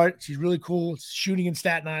sweetheart. She's really cool. It's shooting in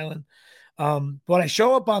Staten Island. But I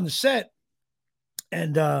show up on the set,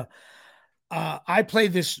 and I play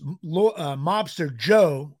this mobster,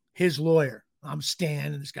 Joe, his lawyer. I'm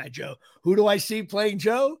Stan, and this guy, Joe. Who do I see playing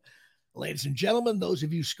Joe? Ladies and gentlemen, those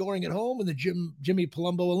of you scoring at home in the Jimmy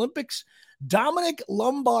Palumbo Olympics, Dominic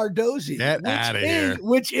Lombardozzi,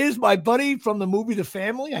 which is my buddy from the movie The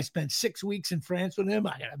Family. I spent 6 weeks in France with him.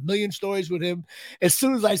 I got a million stories with him. As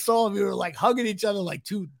soon as I saw him, we were like hugging each other like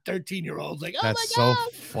 2 13-year-olds. Like, oh that's my God.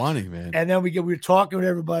 So funny, man. And then we were talking with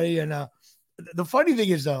everybody. And the funny thing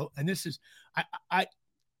is, though, and this is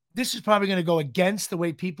this is probably going to go against the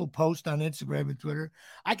way people post on Instagram and Twitter.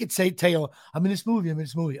 I could tell you, I'm in this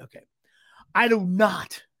movie. Okay. I do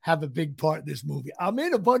not have a big part in this movie. I'm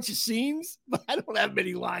in a bunch of scenes, but I don't have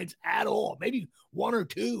many lines at all. Maybe 1 or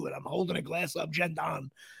 2, and I'm holding a glass up, Jen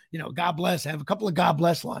Don. God bless. I have a couple of God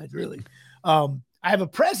bless lines, really. I have a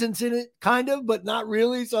presence in it, kind of, but not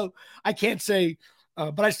really. So I can't say,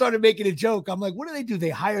 but I started making a joke. I'm like, what do? They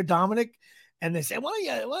hire Dominic, and they say, well,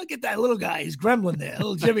 get that little guy. He's Gremlin there,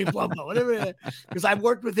 little Jimmy Palumbo, whatever. Because I've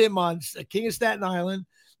worked with him on King of Staten Island,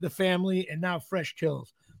 The Family, and now Fresh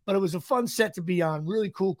Kills. But it was a fun set to be on. Really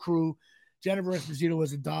cool crew. Jennifer Esposito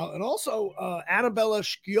was a doll, and also Annabella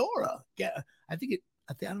Sciorra. I think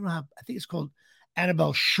it's called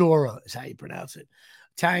Annabelle Sciorra is how you pronounce it.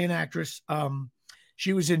 Italian actress.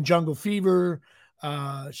 She was in Jungle Fever.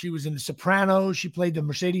 She was in The Sopranos. She played the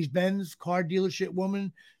Mercedes-Benz car dealership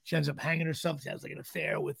woman. She ends up hanging herself. She has like an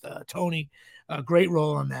affair with Tony. Great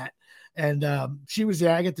role on that. And she was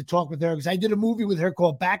there. I get to talk with her because I did a movie with her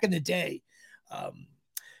called Back in the Day.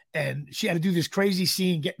 And she had to do this crazy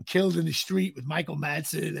scene getting killed in the street with Michael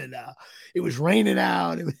Madsen, and it was raining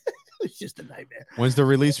out. It was just a nightmare. When's the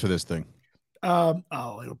release for this thing? It'll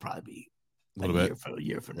probably be a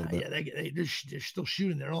year from now. Yeah, they're still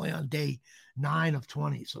shooting. They're only on day 9 of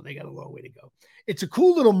 20, so they got a long way to go. It's a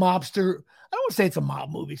cool little mobster. I don't want to say it's a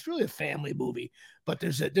mob movie. It's really a family movie, but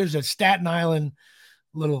there's a Staten Island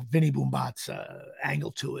little Vinnie Boombots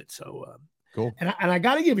angle to it. So cool. And I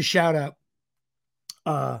got to give a shout out.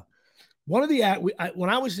 One of when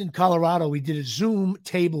I was in Colorado, we did a Zoom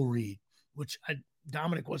table read, which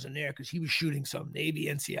Dominic wasn't there because he was shooting some Navy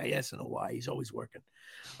NCIS in Hawaii. He's always working.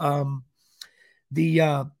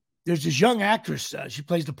 There's this young actress. She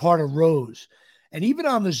plays the part of Rose, and even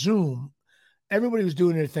on the Zoom, everybody was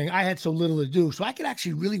doing their thing. I had so little to do, so I could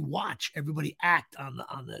actually really watch everybody act on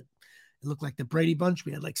the. It looked like the Brady Bunch.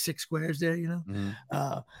 We had like 6 squares there,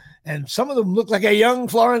 and some of them looked like a young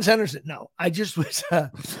Florence Henderson. No, I just was,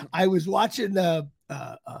 I was watching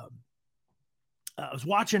I was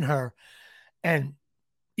watching her, and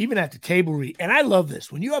even at the table read, and I love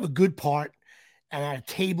this when you have a good part and at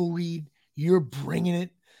a table read, you're bringing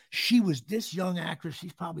it. She was this young actress.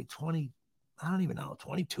 She's probably 20. I don't even know,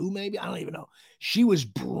 22 maybe. I don't even know. She was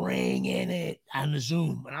bringing it on the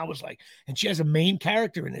Zoom. And I was like, and she has a main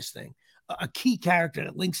character in this thing, a key character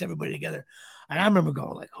that links everybody together. And I remember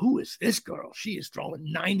going like, who is this girl? She is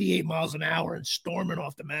throwing 98 miles an hour and storming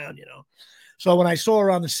off the mound, you know? So when I saw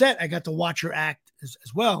her on the set, I got to watch her act as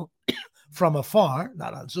well from afar,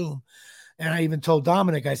 not on Zoom. And I even told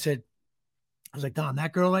Dominic, I was like, Dom,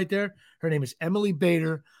 that girl right there, her name is Emily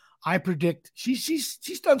Bader. I predict she's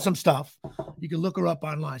done some stuff. You can look her up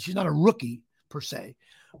online. She's not a rookie per se,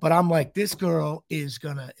 but I'm like, this girl is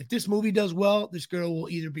gonna, if this movie does well, this girl will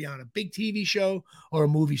either be on a big TV show or a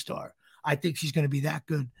movie star. I think she's going to be that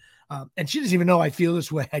good. And she doesn't even know I feel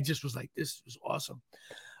this way. I just was like, this was awesome.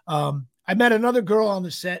 I met another girl on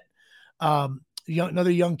the set,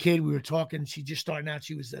 another young kid. We were talking. She just starting out.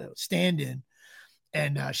 She was a stand-in.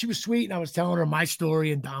 And she was sweet, and I was telling her my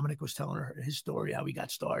story, and Dominic was telling her his story, how he got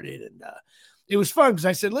started. And it was fun because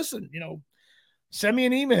I said, listen, you know, send me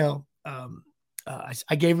an email.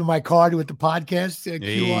 I gave him my card with the podcast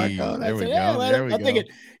QR code. I said, I'm thinking,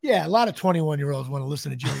 a lot of 21-year-olds want to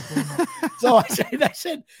listen to Jimmy Palumbo. So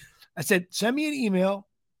I said, send me an email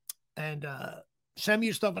and send me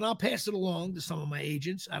your stuff, and I'll pass it along to some of my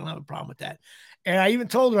agents. I don't have a problem with that. And I even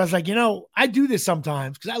told her, I was like, you know, I do this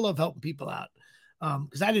sometimes because I love helping people out.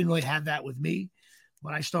 Because I didn't really have that with me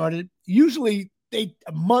when I started. Usually a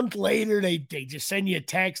month later, they just send you a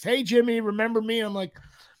text. Hey, Jimmy, remember me? I'm like,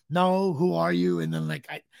 no, who are you? And then like,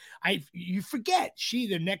 you forget.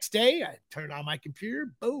 The next day I turned on my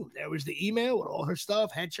computer, boom, there was the email with all her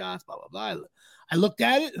stuff, headshots, blah, blah, blah. I looked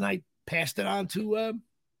at it and I passed it on to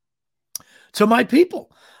my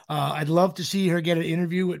people. I'd love to see her get an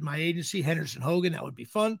interview with my agency, Henderson Hogan. That would be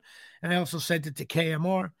fun. And I also sent it to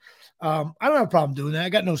KMR. I don't have a problem doing that. I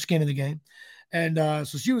got no skin in the game. And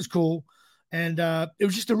so she was cool. And it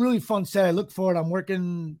was just a really fun set. I look forward. I'm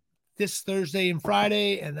working this Thursday and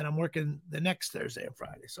Friday, and then I'm working the next Thursday and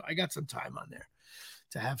Friday. So I got some time on there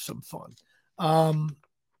to have some fun.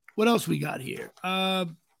 What else we got here?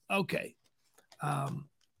 Okay.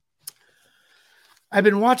 I've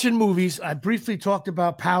been watching movies. I briefly talked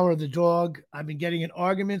about Power of the Dog. I've been getting in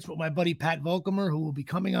arguments with my buddy Pat Volkamer, who will be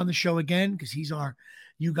coming on the show again because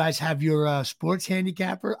you guys have your sports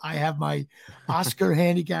handicapper. I have my Oscar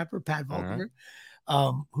handicapper, Pat Volkamer,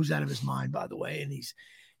 who's out of his mind, by the way. And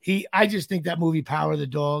I just think that movie, Power of the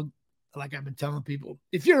Dog, like I've been telling people,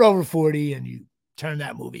 if you're over 40 and you turn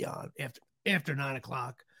that movie on after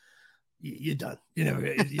 9:00, you're done.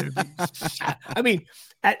 I mean,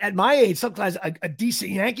 at my age, sometimes a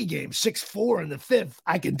decent Yankee game, 6-4 in the fifth,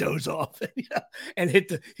 I can doze off and hit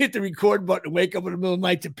the record button and wake up in the middle of the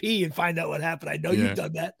night to pee and find out what happened. I know you've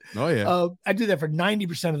done that. Oh yeah. I do that for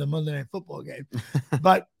 90% of the Monday Night Football game.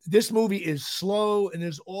 But this movie is slow, and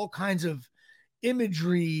there's all kinds of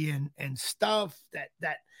imagery and stuff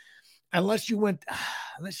that unless you went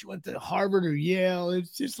to Harvard or Yale,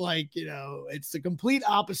 it's just like, it's the complete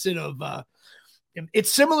opposite of,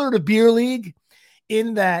 it's similar to Beer League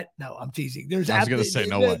in that, no, I'm teasing. I was going to say,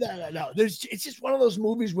 no. It's just one of those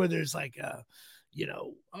movies where there's like,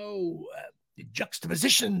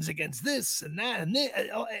 juxtapositions against this and that. And this.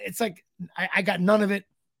 It's like, I got none of it.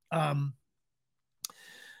 I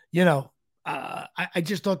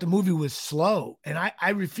just thought the movie was slow, and I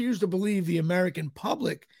refuse to believe the American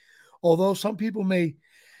public, although some people may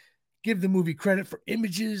give the movie credit for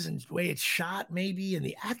images and the way it's shot, maybe, and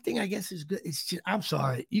the acting, I guess, is good. It's just, I'm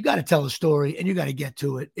sorry. You got to tell a story, and you got to get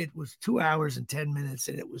to it. It was 2 hours and 10 minutes,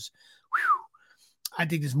 and it was, I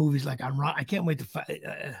think this movie's like, I can't wait to fight.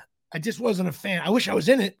 I just wasn't a fan. I wish I was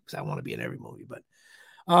in it because I want to be in every movie, but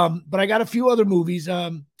I got a few other movies.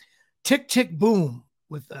 Tick, Tick, Boom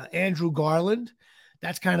with Andrew Garland.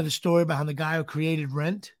 That's kind of the story behind the guy who created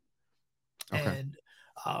Rent. Okay. And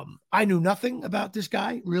I knew nothing about this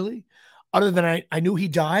guy, really, other than I knew he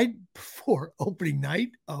died before opening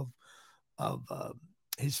night of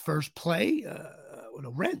his first play,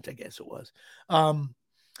 Rent, I guess it was.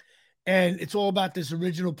 And it's all about this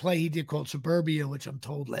original play he did called Suburbia, which I'm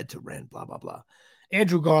told led to Rent, blah, blah, blah.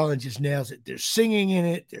 Andrew Garland just nails it. There's singing in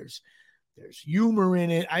it. There's humor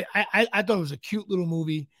in it. I thought it was a cute little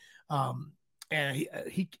movie. And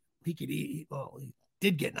he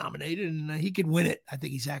did get nominated, and he could win it. I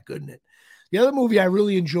think he's that good in it. The other movie I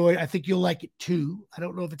really enjoyed, I think you'll like it too. I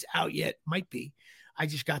don't know if it's out yet. Might be. I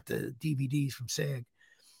just got the DVDs from SAG.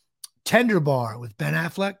 Tender Bar with Ben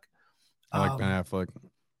Affleck. I like Ben Affleck.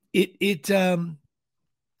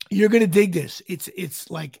 You're gonna dig this. It's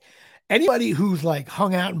like anybody who's like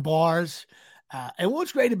hung out in bars, and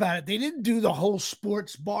what's great about it, they didn't do the whole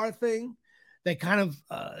sports bar thing. They kind of,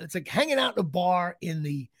 it's like hanging out in a bar in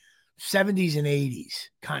the 70s and 80s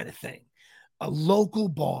kind of thing. A local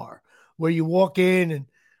bar where you walk in and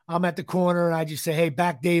I'm at the corner and I just say, hey,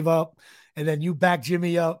 back Dave up. And then you back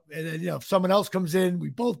Jimmy up. And then, if someone else comes in, we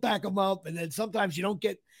both back them up. And then sometimes you don't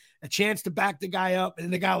get a chance to back the guy up. And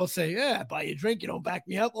then the guy will say, yeah, I buy you a drink. You don't back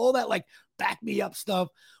me up. All that like back me up stuff,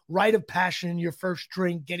 rite of passion, your first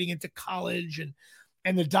drink, getting into college,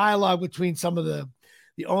 and the dialogue between some of the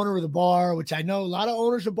owner of the bar, which I know a lot of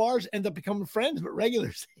owners of bars end up becoming friends, but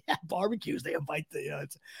regulars at barbecues, they invite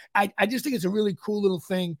I just think it's a really cool little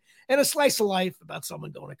thing and a slice of life about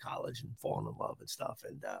someone going to college and falling in love and stuff.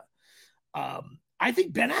 And I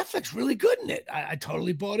think Ben Affleck's really good in it. I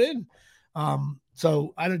totally bought in.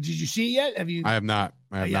 So did you see it yet? Have you? I have not.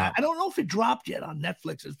 I don't know if it dropped yet on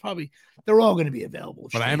Netflix. They're all going to be available.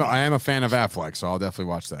 But I am a fan of Affleck, so I'll definitely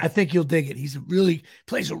watch that. I think you'll dig it. He's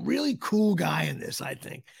plays a really cool guy in this, I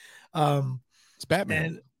think. It's Batman.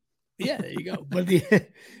 And yeah, there you go. But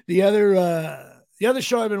the other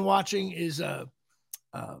show I've been watching is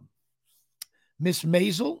Miss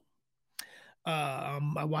Maisel.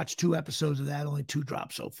 I watched 2 episodes of that, only 2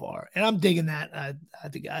 drops so far, and I'm digging that. I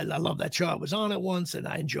think I love that show. I was on it once and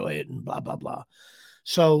I enjoy it and blah, blah, blah.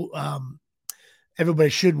 So, everybody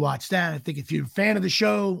should watch that. I think if you're a fan of the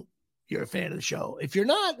show, you're a fan of the show. If you're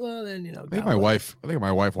not, well, then, I think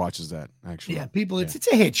my wife watches that actually. Yeah. It's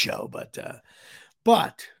a hit show, but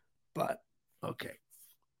okay.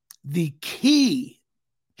 The key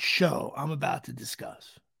show I'm about to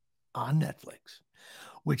discuss on Netflix,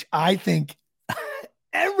 which I think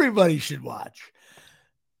everybody should watch,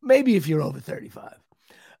 maybe if you're over 35,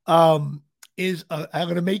 is I'm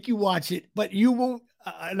going to make you watch it, but you won't.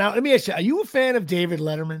 Now, let me ask you, are you a fan of David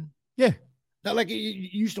Letterman? Yeah. Not like you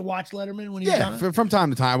used to watch Letterman when you was on? From time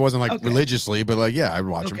to time. I wasn't like religiously, but like, yeah, I'd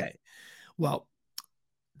watch him. Okay. Well,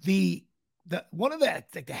 the one of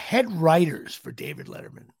the head writers for David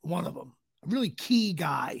Letterman, one of them, a really key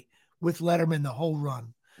guy with Letterman the whole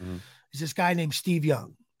run, is this guy named Steve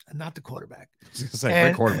Young, and not the quarterback. I was gonna say,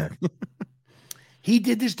 great quarterback. He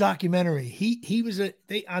did this documentary. He was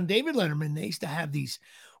on David Letterman. They used to have these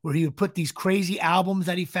where he would put these crazy albums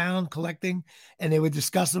that he found collecting, and they would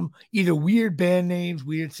discuss them, either weird band names,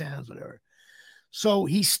 weird sounds, whatever. So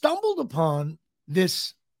he stumbled upon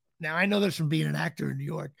this. Now, I know this from being an actor in New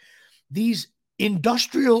York, these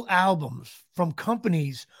industrial albums from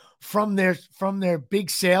companies from their big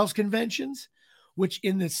sales conventions, which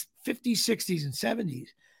in the 50s, 60s, and 70s,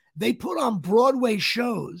 they put on Broadway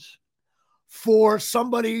shows for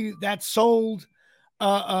somebody that sold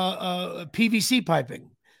PVC piping.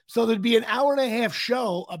 So there'd be an hour and a half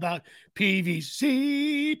show about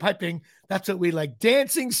PVC piping. That's what we like,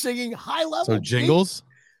 dancing, singing, high level. So jingles?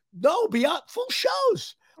 No, beyond full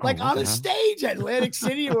shows, like on a stage at Atlantic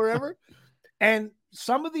City or wherever. And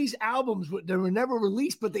some of these albums, they were never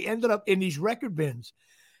released, but they ended up in these record bins.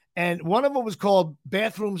 And one of them was called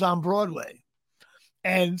Bathrooms on Broadway.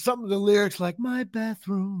 And some of the lyrics like, my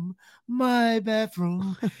bathroom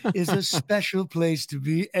is a special place to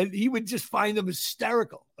be. And he would just find them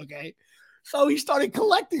hysterical. Okay. So he started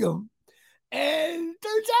collecting them. And it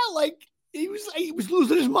turns out like he was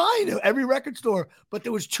losing his mind at every record store. But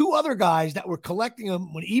there was 2 other guys that were collecting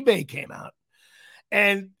them when eBay came out.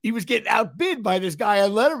 And he was getting outbid by this guy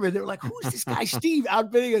on Letterman. They were like, who's this guy, Steve,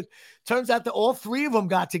 outbidding us? Turns out that all 3 of them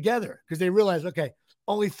got together because they realized, okay,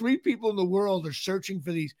 only 3 people in the world are searching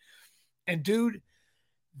for these. And dude,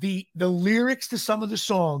 the lyrics to some of the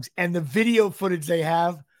songs and the video footage they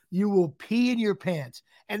have, you will pee in your pants.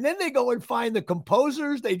 And then they go and find the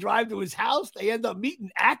composers. They drive to his house. They end up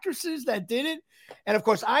meeting actresses that did it. And of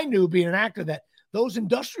course, I knew, being an actor, that those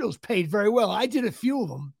industrials paid very well. I did a few of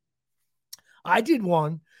them. I did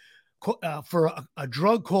one for a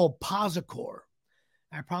drug called Posicor.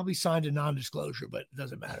 I probably signed a non-disclosure, but it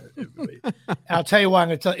doesn't matter. I'll tell you why. I'm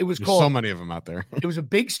going to tell you. It was called, so many of them out there. It was a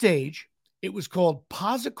big stage. It was called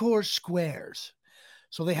Posicor Squares.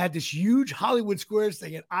 So they had this huge Hollywood Squares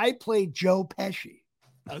thing, and I played Joe Pesci.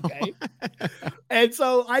 Okay. And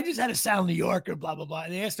so I just had to sound New Yorker, blah, blah, blah.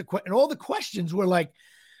 And they asked and all the questions were like,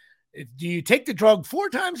 do you take the drug 4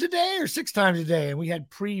 times a day or 6 times a day? And we had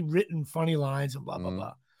pre-written funny lines and blah, blah,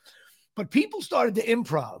 blah. But people started to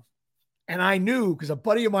improv. And I knew, because a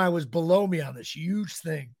buddy of mine was below me on this huge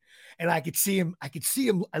thing. And I could see him.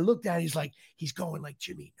 I looked at him. He's going like,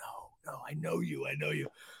 Jimmy, no, I know you.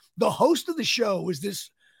 The host of the show was this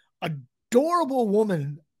adorable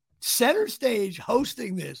woman, center stage,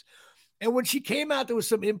 hosting this. And when she came out, there was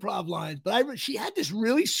some improv lines. But she had this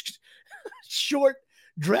really short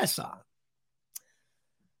dress on.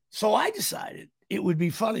 So I decided it would be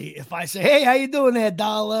funny if I say, hey, how you doing there,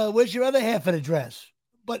 doll? Where's your other half of the dress?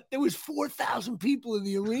 But there was 4,000 people in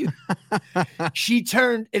the arena. She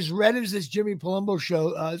turned as red as this Jimmy Palumbo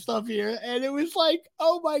Show stuff here. And it was like,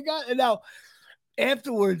 oh, my God. And now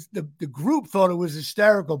afterwards, the group thought it was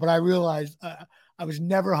hysterical, but I realized I was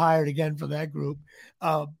never hired again for that group.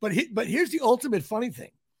 But here's the ultimate funny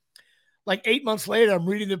thing. Like 8 months later, I'm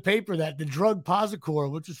reading the paper that the drug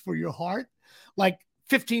Posicor, which is for your heart, like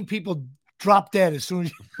 15 people dropped dead as soon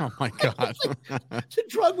as oh my God. The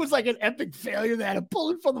drug was like an epic failure. They had to pull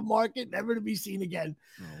it from the market, never to be seen again.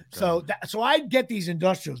 So I get these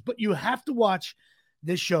industrials, but you have to watch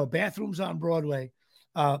this show, Bathrooms on Broadway,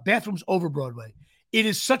 Bathrooms Over Broadway. It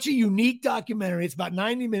is such a unique documentary. It's about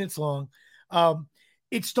 90 minutes long.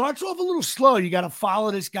 It starts off a little slow. You got to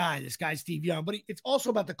follow this guy, Steve Young, but it's also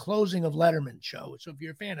about the closing of Letterman's show. So if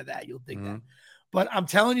you're a fan of that, you'll dig that. But I'm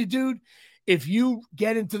telling you, dude, if you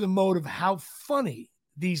get into the mode of how funny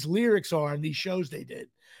these lyrics are in these shows they did,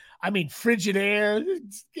 I mean, Frigid Air,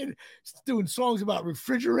 doing songs about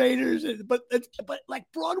refrigerators, but like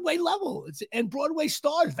Broadway level. And Broadway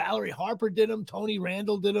stars. Valerie Harper did them. Tony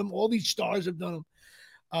Randall did them. All these stars have done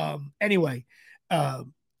them. Anyway,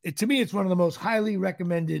 to me, it's one of the most highly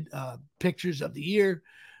recommended pictures of the year.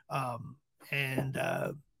 And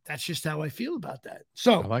that's just how I feel about that.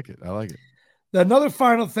 So I like it. Another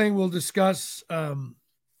final thing we'll discuss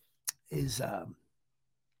is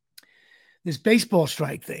this baseball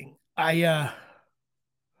strike thing.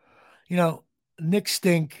 Knicks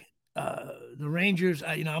stink. The Rangers,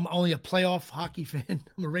 I'm only a playoff hockey fan.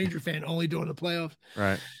 I'm a Ranger fan only during the playoffs.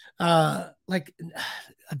 Right. Like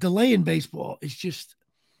a delay in baseball is just,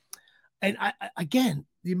 and again,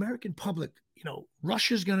 the American public,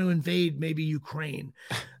 Russia's going to invade maybe Ukraine.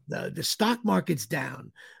 The stock market's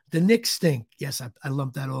down. The Knicks stink. Yes, I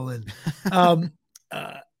lumped that all in.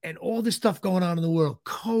 And all this stuff going on in the world,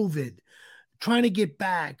 COVID, trying to get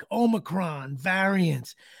back, Omicron,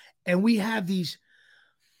 variants. And we have these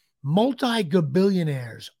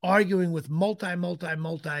multi-gabillionaires arguing with multi.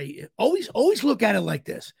 Always look at it like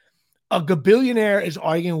this. A gabillionaire is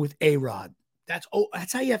arguing with A-Rod. That's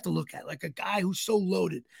how you have to look at it. Like a guy who's so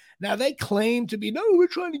loaded. Now they claim to be, no, we're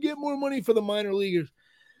trying to get more money for the minor leaguers.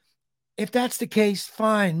 If that's the case,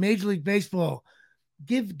 fine. Major League Baseball,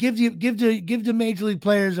 give the major league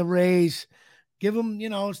players a raise. Give them,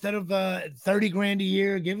 instead of $30,000 a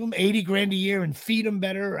year, give them $80,000 a year and feed them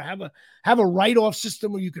better. Or have a write-off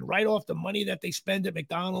system where you can write off the money that they spend at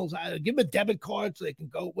McDonald's. Give them a debit card so they can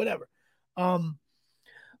go whatever.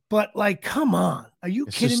 But like, come on, are you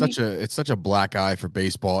kidding me? It's such a black eye for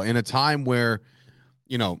baseball in a time where,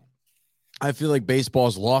 I feel like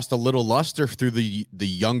baseball's lost a little luster through the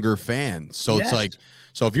younger fans. So It's like,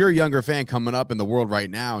 so if you're a younger fan coming up in the world right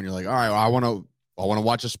now and you're like, all right, I want to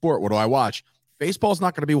watch a sport. What do I watch? Baseball's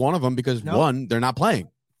not going to be one of them because one, they're not playing.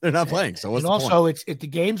 They're not playing. So what's the point? Also, the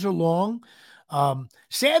games are long.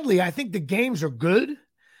 Sadly, I think the games are good.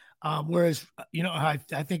 Whereas, I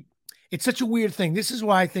think it's such a weird thing. This is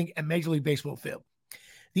why I think a Major League Baseball failed.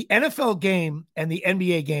 The NFL game and the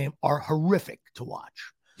NBA game are horrific to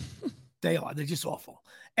watch. They are. They're just awful.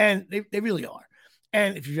 And they really are.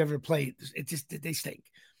 And if you've ever played, they stink.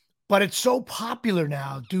 But it's so popular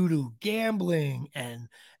now due to gambling and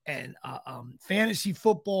fantasy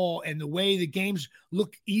football and the way the games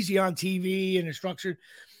look easy on TV and are structured.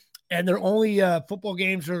 And they're only football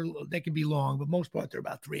games they can be long, but most part they're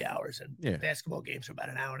about 3 hours. And basketball games are about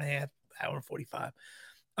an hour and a half, hour and 45.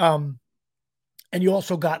 And you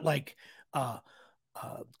also got like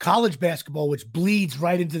college basketball, which bleeds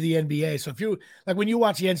right into the NBA. So if you like when you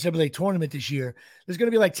watch the NCAA tournament this year, there's going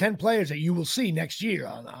to be like 10 players that you will see next year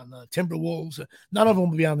on the Timberwolves. None of them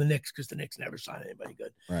will be on the Knicks because the Knicks never sign anybody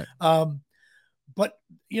good. Right. But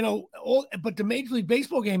but the Major League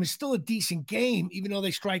Baseball game is still a decent game, even though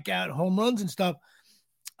they strike out home runs and stuff.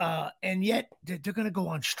 And yet they're going to go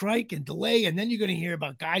on strike and delay. And then you're going to hear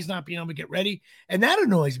about guys not being able to get ready. And that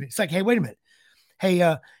annoys me. It's like, hey, wait a minute.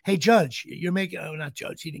 Hey, Judge, you're making, not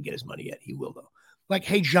Judge. He didn't get his money yet. He will though. Like,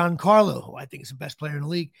 hey, Giancarlo, who I think is the best player in the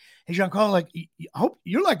league. Hey, Giancarlo, like, I hope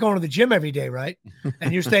you're like going to the gym every day, right?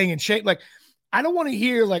 And you're staying in shape. Like, I don't want to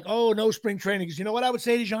hear like, oh, no spring training. Because you know what I would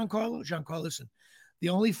say to Giancarlo? Giancarlo, listen, the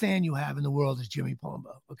only fan you have in the world is Jimmy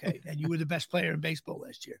Palumbo. Okay. And you were the best player in baseball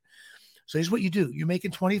last year. So here's what you do. You're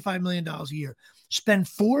making $25 million a year. Spend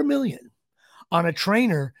 $4 million on a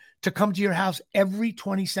trainer to come to your house every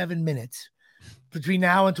 27 minutes between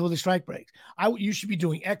now until the strike breaks. You should be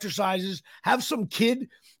doing exercises. Have some kid,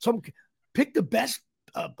 pick the best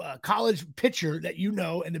college pitcher that you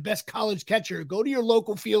know and the best college catcher, go to your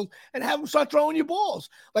local field and have them start throwing your balls.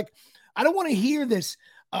 Like, I don't want to hear this.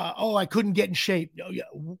 Oh, I couldn't get in shape. No, yeah.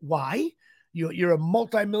 Why? You're a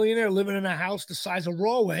multimillionaire living in a house the size of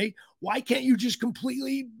Rahway. Why can't you just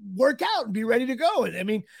completely work out and be ready to go? I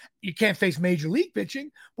mean, you can't face major league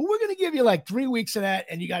pitching, but we're going to give you like 3 weeks of that,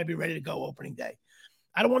 and you got to be ready to go opening day.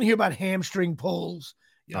 I don't want to hear about hamstring pulls.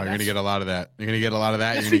 You're going to get a lot of that. You're going to get a lot of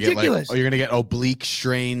that. That's you're going to ridiculous. You're going to get oblique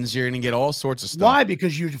strains. You're going to get all sorts of stuff. Why?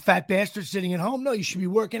 Because you're a fat bastard sitting at home? No, you should be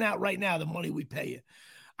working out right now, the money we pay you.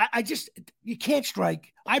 You can't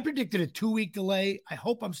strike. I predicted a 2-week delay. I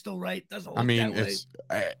hope I'm still right. Doesn't look that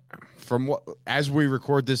way. From what, as we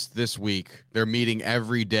record this week, they're meeting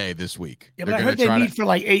every day this week. Yeah, but I heard they meet for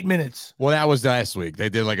like 8 minutes. Well, that was last week. They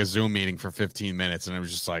did like a Zoom meeting for 15 minutes, and it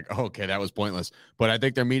was just like, oh, okay, that was pointless. But I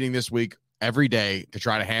think they're meeting this week every day to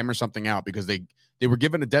try to hammer something out, because they were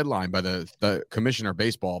given a deadline by the commissioner of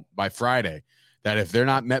baseball by Friday, that if they're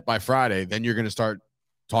not met by Friday, then you're going to start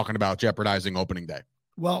talking about jeopardizing opening day.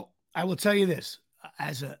 Well, I will tell you this,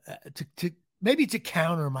 as maybe to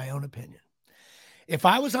counter my own opinion. If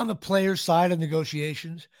I was on the player's side of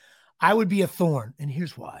negotiations, I would be a thorn. And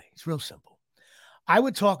here's why. It's real simple. I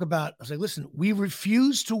would talk about, I was like, listen, we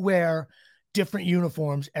refuse to wear different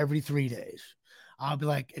uniforms every 3 days. I'll be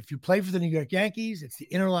like, if you play for the New York Yankees, it's the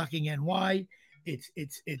interlocking NY.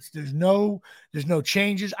 There's no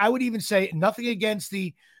changes. I would even say nothing against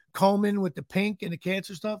the Coleman with the pink and the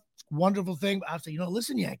cancer stuff. It's a wonderful thing. But I'll say,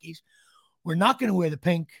 listen, Yankees, we're not going to wear the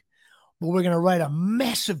pink, but we're going to write a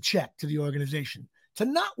massive check to the organization to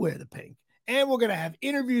not wear the pink. And we're going to have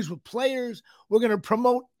interviews with players. We're going to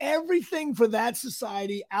promote everything for that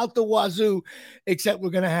society out the wazoo, except we're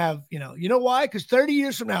going to have, you know why? Because 30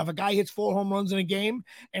 years from now, if a guy hits 4 home runs in a game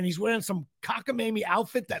and he's wearing some cockamamie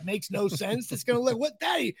outfit that makes no sense, it's going to look, what,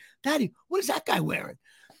 Daddy, what is that guy wearing?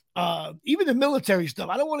 Even the military stuff.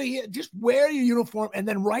 I don't want to hear, just wear your uniform and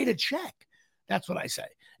then write a check. That's what I say.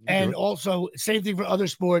 And also, same thing for other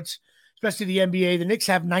sports, especially the NBA. The Knicks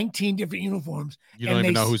have 19 different uniforms. You don't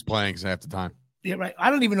even know who's playing half the time. Yeah, right. I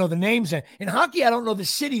don't even know the names. In hockey, I don't know the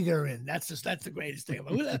city they're in. That's the greatest thing.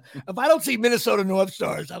 If I don't see Minnesota North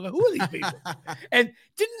Stars, I'm like, who are these people? And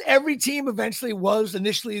didn't every team eventually was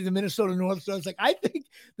initially the Minnesota North Stars? Like, I think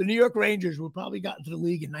the New York Rangers were probably got into the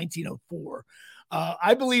league in 1904.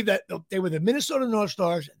 I believe that they were the Minnesota North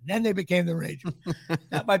Stars, and then they became the Rangers.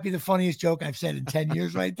 That might be the funniest joke I've said in 10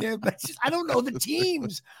 years right there. But I don't know the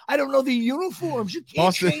teams. I don't know the uniforms. You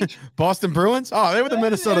can't change. Boston Bruins? Oh, they were the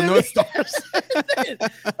Minnesota North Stars.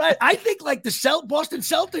 Right. I think like the Boston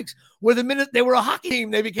Celtics were they were a hockey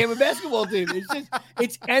team. They became a basketball team.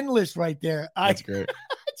 It's endless right there. That's great.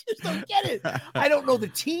 I just don't get it. I don't know the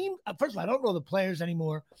team. First of all, I don't know the players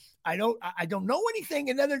anymore. I don't know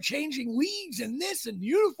anything, and then they're changing leagues and this and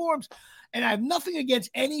uniforms, and I have nothing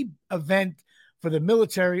against any event for the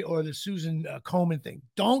military or the Susan Komen thing.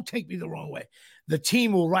 Don't take me the wrong way. The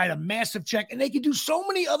team will write a massive check, and they can do so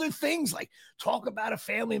many other things, like talk about a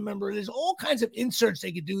family member. There's all kinds of inserts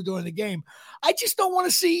they could do during the game. I just don't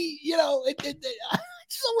want to see, I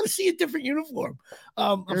just don't want to see a different uniform.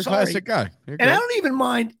 You're a classic guy. And I don't even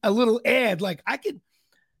mind a little ad. Like, I could.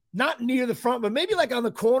 Not near the front, but maybe like on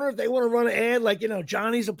the corner if they want to run an ad, like,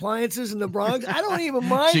 Johnny's Appliances in the Bronx. I don't even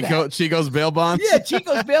mind Chico's bail bonds. Yeah,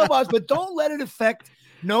 Chico's bail bonds, but don't let it affect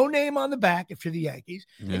no name on the back if you're the Yankees.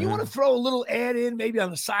 Yeah. And you want to throw a little ad in, maybe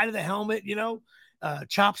on the side of the helmet,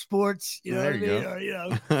 Chop Sports, you know what I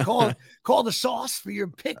mean? Or, call the sauce for your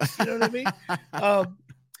picks, you know what I mean?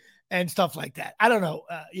 And stuff like that. I don't know.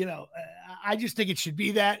 I just think it should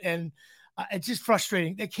be that. And it's just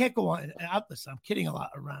frustrating. They can't go on. Listen, I'm kidding a lot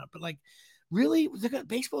around, but like, really,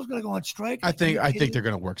 baseball's going to go on strike. I think they're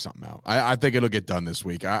going to work something out. I think it'll get done this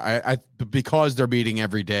week. I because they're meeting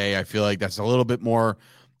every day. I feel like that's a little bit more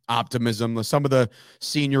optimism. Some of the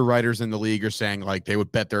senior writers in the league are saying like they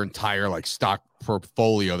would bet their entire like stock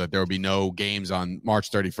portfolio that there would be no games on March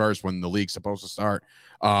 31st when the league's supposed to start.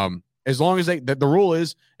 As long as the rule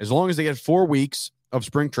is, as long as they get 4 weeks of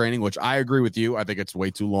spring training, which I agree with you. I think it's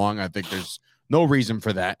way too long. I think there's no reason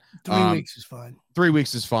for that. 3 weeks is fine. 3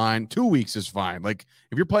 weeks is fine. 2 weeks is fine. Like,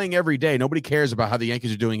 if you're playing every day, nobody cares about how the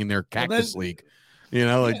Yankees are doing in their Cactus League.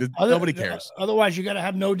 Nobody cares. Otherwise, you got to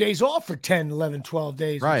have no days off for 10, 11, 12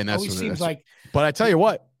 days. Right. And that's what seems like. But I tell you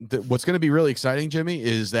what, what's going to be really exciting, Jimmy,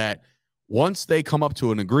 is that once they come up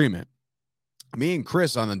to an agreement, me and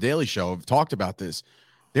Chris on the Daily Show have talked about this.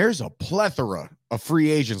 There's a plethora of free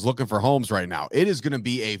agents looking for homes right now. It is going to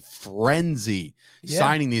be a frenzy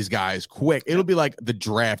signing these guys quick. It'll be like the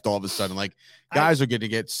draft all of a sudden. Like, guys are going to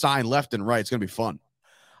get signed left and right. It's going to be fun.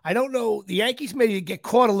 I don't know. The Yankees maybe get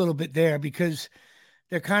caught a little bit there because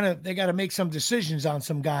they got to make some decisions on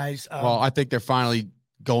some guys. Well, I think they're finally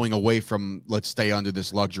going away from let's stay under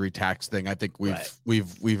this luxury tax thing. I think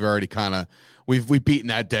we've already kind of we've beaten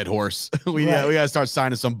that dead horse. we got to start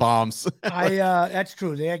signing some bombs. That's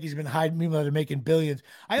true. The Yankees have been hiding. Meanwhile, they're making billions.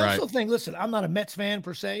 I also think. Listen, I'm not a Mets fan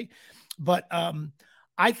per se, but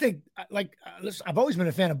I think listen, I've always been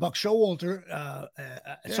a fan of Buck Showalter.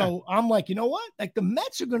 So I'm like, you know what? Like the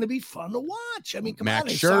Mets are going to be fun to watch. I mean, come on,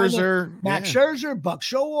 Scherzer, Scherzer, Buck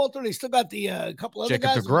Showalter. They still got the couple other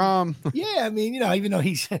guys. Jacob DeGrom. Yeah, I mean, even though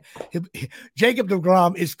Jacob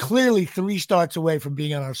DeGrom is clearly 3 starts away from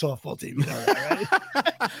being on our softball team. You know that,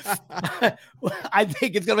 right? I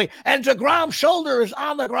think it's going to be, and DeGrom's shoulder is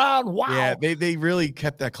on the ground. Wow. Yeah, they really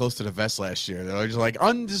kept that close to the vest last year. They were just like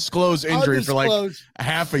undisclosed injury for like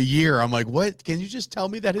half a year. I'm like, what? Can you just tell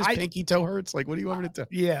me that his pinky toe hurts? Like, what do you want me to do?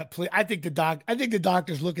 Yeah, please. I think the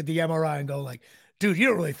doctors look at the MRI and go like, dude, you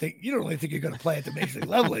don't really think you're going to play at the major league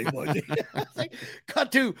level anymore.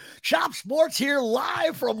 Cut to Chop Sports here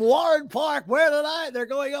live from Warren Park. They're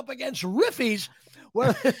going up against Riffies,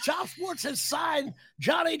 where Chop Sports has signed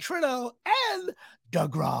Johnny Trino and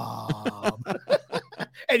DeGrom.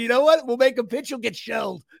 And you know what? We'll make a pitch. He'll get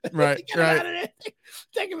shelled. Right. Take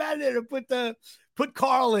him out of there and put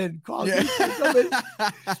Carl in.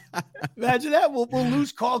 Imagine that. We'll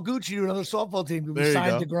lose Carl Gucci to another softball team because we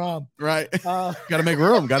signed DeGrom. Right. Got to make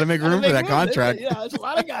room. Got to make room for that contract. Yeah, there's a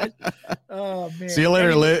lot of guys. Oh man. See you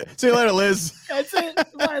later, Liz. See you later, Liz. That's it.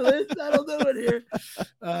 Bye, Liz. That'll do it here.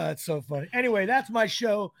 It's so funny. Anyway, that's my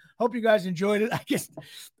show. Hope you guys enjoyed it. I guess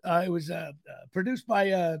it was produced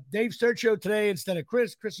by Dave Sturcio today instead of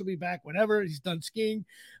Chris. Chris will be back whenever he's done skiing,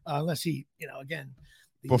 unless he, again.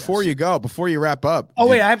 Before you wrap up. Oh,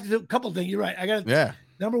 wait, I have to do a couple things. You're right. I got to. Yeah.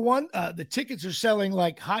 Number one, the tickets are selling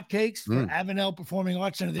like hotcakes for Avenel Performing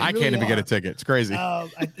Arts Center. I can't even get a ticket. It's crazy.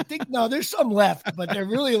 I think, no, there's some left, but they're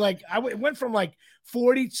really like, it went from like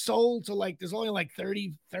 40 sold to like, there's only like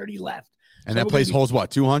 30 left. And that place holds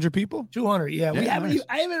what, 200 people? 200, yeah.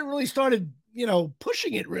 I haven't really started,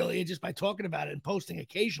 pushing it really, just by talking about it and posting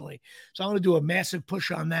occasionally. So I'm going to do a massive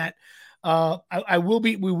push on that. We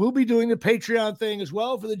will be doing the Patreon thing as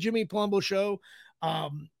well for the Jimmy Palumbo Show.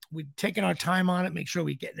 We've taken our time on it, make sure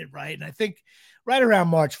we're getting it right. And I think right around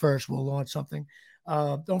March 1st, we'll launch something.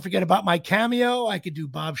 Don't forget about my cameo. I could do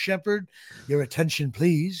Bob Shepard. Your attention,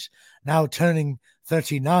 please. Now turning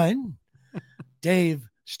 39, Dave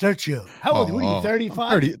Sturcio. How old are you?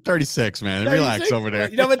 35? 36, man. 36? Relax over there.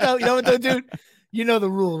 You know what though, dude? You know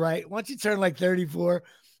the rule, right? Once you turn like 34,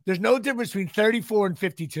 there's no difference between 34 and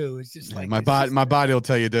 52. It's just like my body will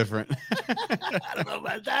tell you different. I don't know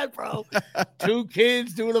about that, bro. 2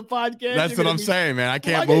 kids doing a podcast. That's what I'm saying, man. I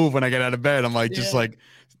can't move when I get out of bed. I'm like, just like,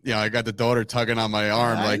 I got the daughter tugging on my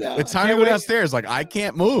arm. It's time to go downstairs. Like, I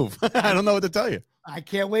can't move. I don't know what to tell you. I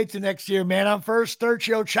can't wait to next year, man. I'm first,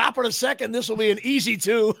 Sturcio, Chopper to second. This will be an easy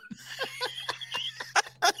 2.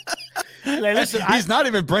 Hey, listen, he's not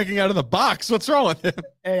even breaking out of the box. What's wrong with him?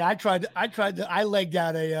 Hey, I legged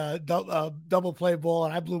out a double play ball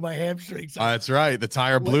and I blew my hamstrings. That's right. The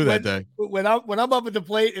tire blew that day. When I'm up at the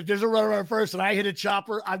plate, if there's a runner on first and I hit a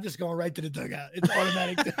chopper, I'm just going right to the dugout. It's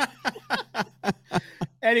automatic.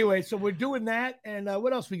 Anyway, so we're doing that, and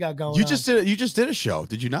what else we got going? You just did a show,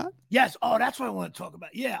 did you not? Yes. Oh, that's what I want to talk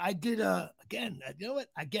about. Yeah, I did. Again, you know what?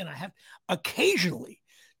 Again, I have occasionally.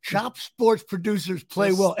 Chop Sports producers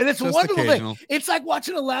play well, and it's a wonderful thing. It's like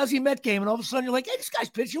watching a lousy Met game, and all of a sudden you're like, "Hey, this guy's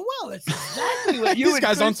pitching well." That's exactly what you. These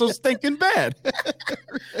guys aren't so stinking bad.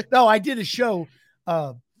 No, I did a show.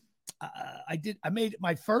 I made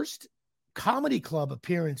my first comedy club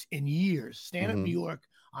appearance in years. Stand Up New York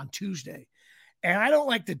on Tuesday. And I don't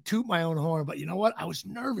like to toot my own horn, but you know what? I was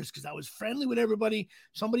nervous because I was friendly with everybody.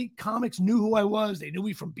 Comics knew who I was. They knew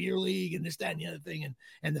me from Beer League and this, that, and the other thing,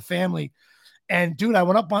 and the family. And dude, I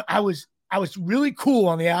went up on, I was really cool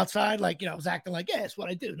on the outside. Like, I was acting like, yeah, that's what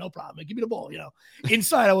I do. No problem. Give me the ball,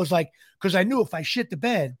 Inside, I was like, because I knew if I shit the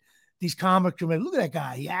bed, these comics were like, look at that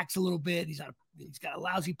guy. He acts a little bit. He's got a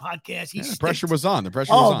lousy podcast. The pressure was on. The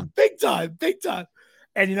pressure was on. Big time.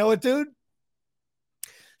 And you know what, dude?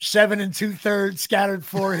 7 2/3 scattered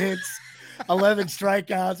 4 hits, 11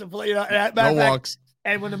 strikeouts. No walks.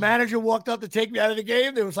 And when the manager walked up to take me out of the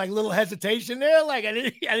game, there was like a little hesitation there. Like I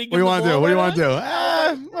didn't. What do you want to do? What do you want to do?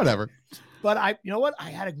 Whatever. But you know what? I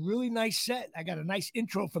had a really nice set. I got a nice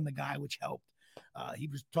intro from the guy, which helped. He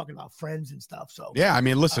was talking about friends and stuff. So yeah, I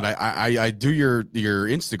mean, listen, I do your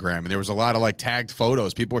Instagram, and there was a lot of like tagged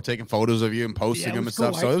photos. People were taking photos of you and posting them and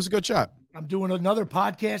stuff. So it was a good shot. I'm doing another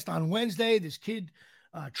podcast on Wednesday. This kid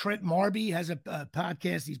Trent Marby has a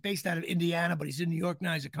podcast. He's based out of Indiana, but he's in New York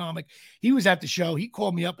now. He's a comic. He was at the show. He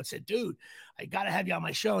called me up and said, dude, I got to have you on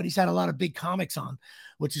my show. And he's had a lot of big comics on,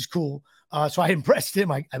 which is cool. So I impressed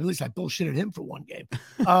him. At least I bullshitted him for one game.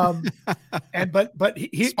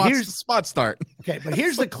 Here's spot start. Okay, but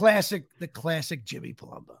here's the classic Jimmy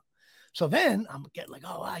Palumbo. So then I'm getting like,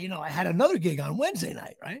 oh, wow, I had another gig on Wednesday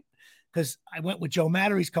night, right? Because I went with Joe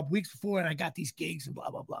Matteries a couple weeks before, and I got these gigs and blah,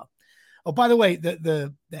 blah, blah. Oh, by the way,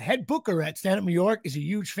 the head booker at Stand Up New York is a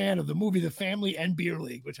huge fan of the movie The Family and Beer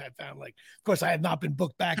League, which I found of course, I have not been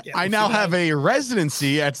booked back yet. I now have a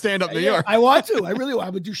residency at Stand Up New York. I want to. I really want.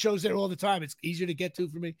 I would do shows there all the time. It's easier to get to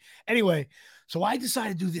for me. Anyway, so I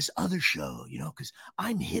decided to do this other show, because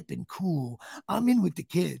I'm hip and cool. I'm in with the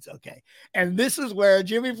kids. Okay. And this is where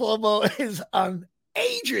Jimmy Palumbo is on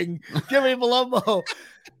aging Jimmy Palumbo.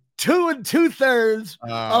 2 2/3,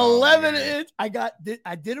 11 inch. I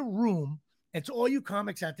did a room. And to all you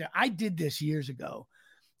comics out there, I did this years ago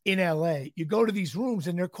in LA. You go to these rooms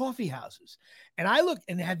and they're coffee houses. And I looked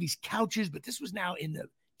and they had these couches, but this was now in the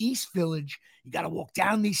East Village. You got to walk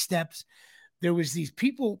down these steps. There was these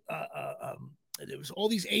people, there was all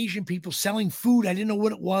these Asian people selling food. I didn't know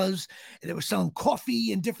what it was. And they were selling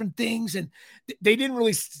coffee and different things. And they didn't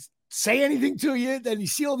really say anything to you. Then you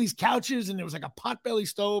see all these couches and there was like a potbelly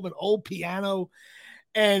stove, an old piano.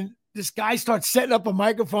 And this guy starts setting up a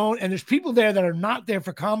microphone and there's people there that are not there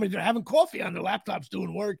for comedy. They're having coffee on their laptops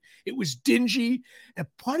doing work. It was dingy. And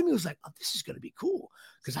part of me was like, oh, this is going to be cool.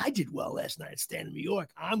 Because I did well last night at Stand Up New York.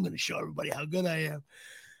 I'm going to show everybody how good I am.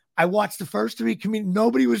 I watched the first 3 comedians.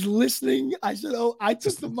 Nobody was listening. I said, oh, I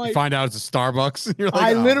took the mic. Find out it's a Starbucks. You're like,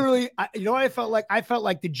 I literally, you know what I felt like? I felt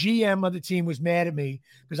like the GM of the team was mad at me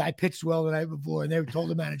because I pitched well the night before. And they told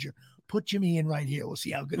the manager, put Jimmy in right here. We'll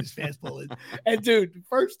see how good his fastball is. And dude, the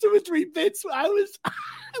first 2 or 3 bits, I was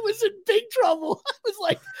in big trouble.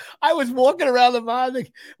 I was walking around the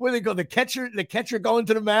mound, where they go, the catcher going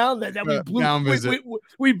to the mound. That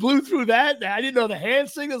we blew through that. I didn't know the hand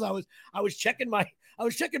signals. I was checking my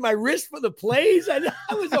wrist for the plays. I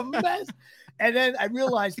was a mess. And then I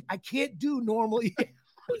realized I can't do normal. I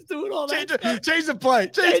was doing all that. Change the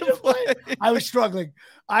play. I was struggling.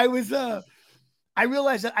 I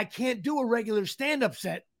realized that I can't do a regular stand-up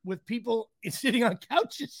set with people sitting on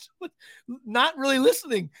couches, not really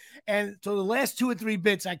listening. And so the last 2 or 3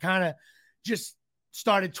 bits, I kind of just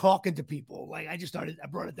started talking to people. I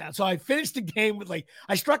brought it down. So I finished the game with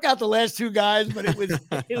I struck out the last 2 guys, but it was,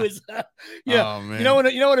 oh, man. You know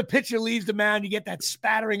when a pitcher leaves the mound, you get that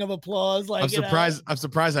spattering of applause. I'm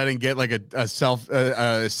surprised I didn't get a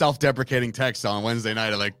self-deprecating text on Wednesday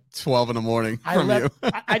night at 12 in the morning from you.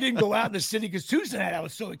 I didn't go out in the city because Tuesday night I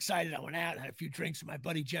was so excited. I went out and had a few drinks with my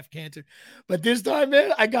buddy Jeff Cantor. But this time,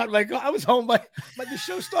 man, I was home by the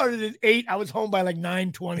show started at 8. I was home by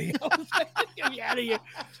 9:20. I was like, get me out of here.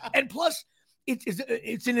 And plus,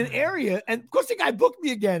 it's in an area, and of course the guy booked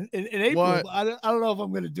me again in April. I don't know if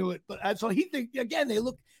I'm going to do it, but so he think again.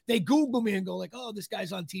 They Google me and go oh, this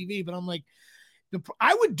guy's on TV. But I'm like,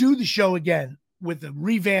 I would do the show again with a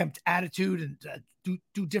revamped attitude and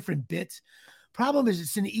do different bits. Problem is,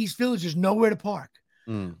 it's in the East Village. There's nowhere to park.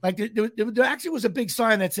 There actually was a big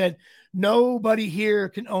sign that said, "Nobody here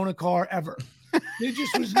can own a car ever." There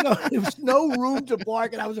was no room to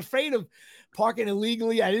park, and I was afraid of parking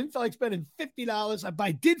illegally. I didn't feel like spending $50. But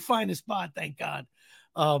I did find a spot, thank God.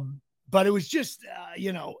 But it was just,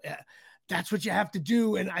 that's what you have to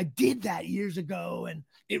do. And I did that years ago, and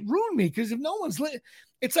it ruined me because if no one's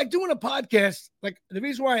it's like doing a podcast. The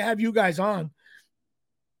reason why I have you guys on,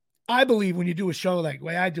 I believe when you do a show the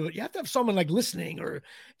way I do it, you have to have someone listening or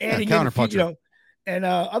adding in, and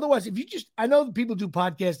otherwise, I know that people do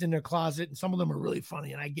podcasts in their closet and some of them are really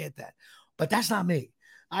funny and I get that, but that's not me.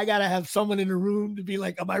 I got to have someone in the room to be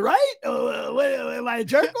like, am I right? Am I a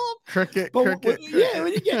jerk off? Cricket.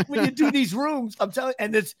 Yeah. When you do these rooms, I'm telling you,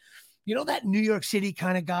 and it's, that New York City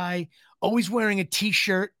kind of guy always wearing a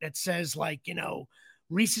t-shirt that says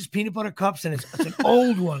Reese's peanut butter cups, and it's an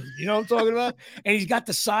old one. You know what I'm talking about? And he's got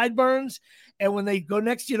the sideburns. And when they go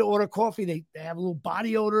next to you to order coffee, they have a little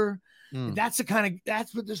body odor. That's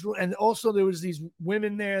what this. And also there was these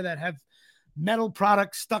women there that have metal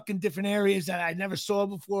products stuck in different areas that I never saw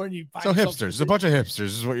before. And you find hipsters, a bunch of hipsters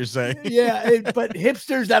is what you're saying. Yeah, but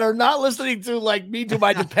hipsters that are not listening to me do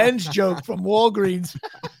my Depends joke from Walgreens.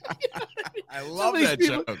 I love that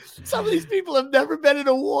joke. Some of these people have never been in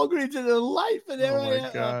a Walgreens in their life, and there I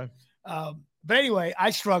am. God. But anyway, I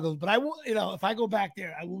struggled, but I won't. If I go back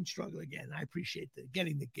there, I won't struggle again. I appreciate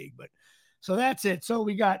getting the gig, but so that's it. So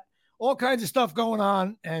we got all kinds of stuff going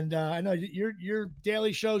on, and I know your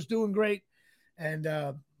daily show's doing great. And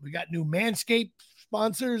We got new Manscaped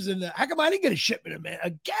sponsors, and how come I didn't get a shipment of man?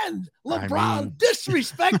 Again, LeBron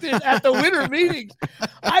disrespected at the winter meetings.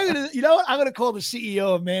 I'm gonna call the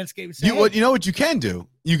CEO of Manscaped. And say, you know what you can do?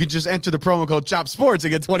 You can just enter the promo code Chop Sports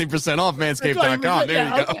and get 20% off Manscaped.com. There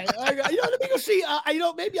you go. Okay. Let me go see.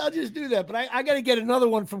 Maybe I'll just do that. But I got to get another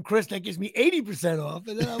one from Chris that gives me 80% off,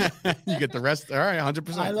 and then you get the rest. All right,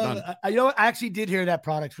 100%. I love it. I actually did hear that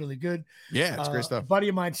product's really good. Yeah, it's great stuff. A buddy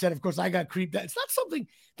of mine said, of course, I got creeped out. It's not something.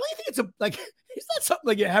 Don't you think it's not something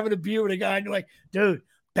like you're having a beer with a guy and you're like, dude,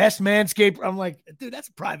 best Manscaped. I'm like, dude, that's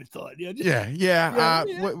a private thought.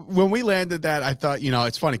 When we landed that, I thought,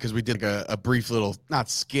 it's funny because we did like a brief little, not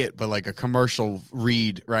skit, but like a commercial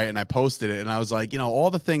read, right? And I posted it and I was like, all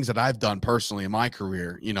the things that I've done personally in my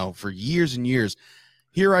career, for years and years,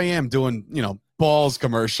 here I am doing, balls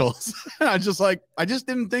commercials. I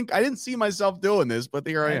didn't see myself doing this, but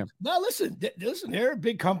here I am. No, listen, they're a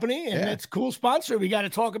big company and it's a cool sponsor. We got to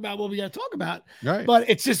talk about what we got to talk about. Right. But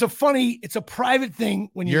it's just it's a private thing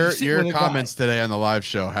when your comments today on the live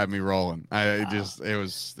show had me rolling. It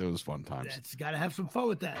was fun times. It's got to have some fun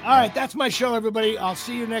with that. All right, that's my show, everybody. I'll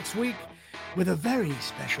see you next week with a very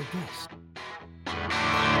special guest.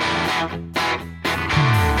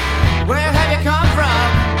 Where have you come from?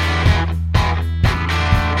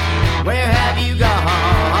 Where have you gone?